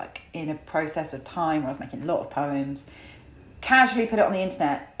 It's just like in a process of time where I was making a lot of poems. Casually put it on the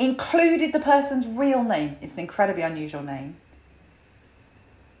internet. Included the person's real name. It's an incredibly unusual name.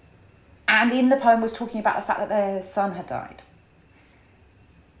 And in the poem was talking about the fact that their son had died.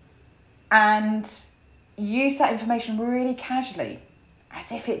 And used that information really casually,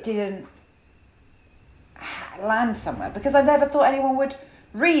 as if it didn't land somewhere, because I never thought anyone would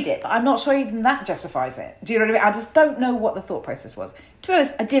read it, but I'm not sure even that justifies it. Do you know what I mean? I just don't know what the thought process was. To be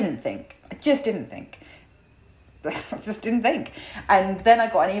honest, I just didn't think. And then I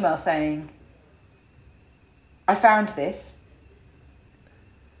got an email saying, I found this.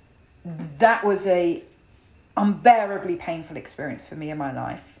 That was a unbearably painful experience for me in my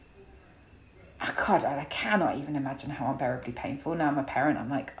life. I cannot even imagine how unbearably painful. Now I'm a parent, I'm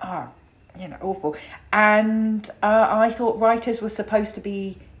like, awful. And I thought writers were supposed to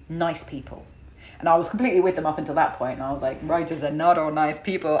be nice people. And I was completely with them up until that point. And I was like, writers are not all nice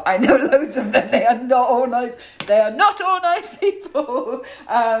people. I know loads of them. They are not all nice. They are not all nice people.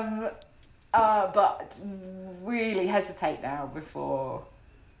 But really hesitate now before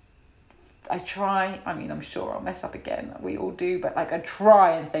I try. I mean, I'm sure I'll mess up again. We all do. But like, I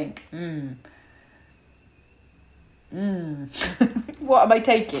try and think, what am I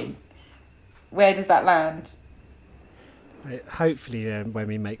taking? Where does that land? Hopefully, when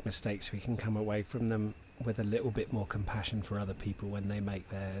we make mistakes, we can come away from them with a little bit more compassion for other people when they make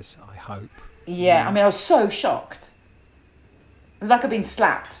theirs, I hope. Yeah, I mean, I was so shocked. It was like I'd been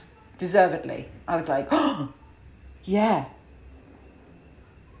slapped, deservedly. I was like, oh, yeah.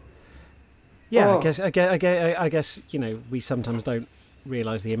 Yeah, oh. I guess, we sometimes don't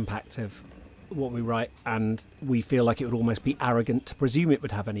realise the impact of what we write, and we feel like it would almost be arrogant to presume it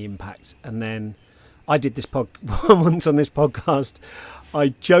would have any impact. And then I did this once on this podcast. I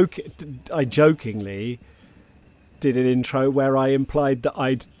jokingly did an intro where I implied that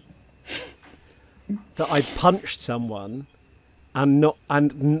I'd punched someone and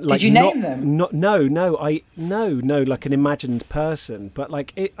like did you name them? No, like an imagined person. But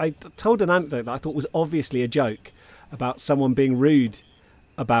like I told an anecdote that I thought was obviously a joke about someone being rude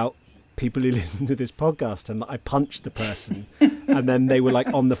about people who listen to this podcast, and that I punched the person and then they were like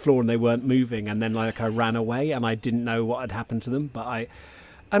on the floor and they weren't moving, and then like I ran away and I didn't know what had happened to them.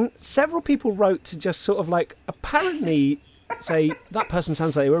 And several people wrote to just sort of like apparently say that person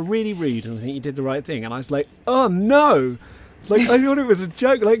sounds like they were really rude and I think you did the right thing. And I was like, oh no, like I thought it was a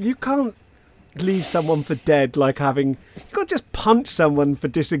joke. Like you can't leave someone for dead, like you can't just punch someone for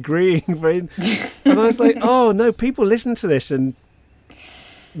disagreeing. And I was like, oh no, people listen to this and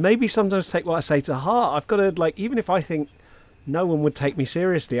maybe sometimes take what I say to heart. I've got to, like, even if I think no one would take me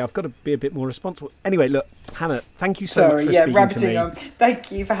seriously, I've got to be a bit more responsible. Anyway, look, Hannah, thank you so much for speaking to me. Thank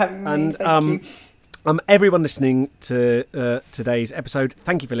you for having me. And Thank you. Everyone listening to today's episode,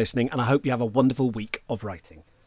 thank you for listening, and I hope you have a wonderful week of writing.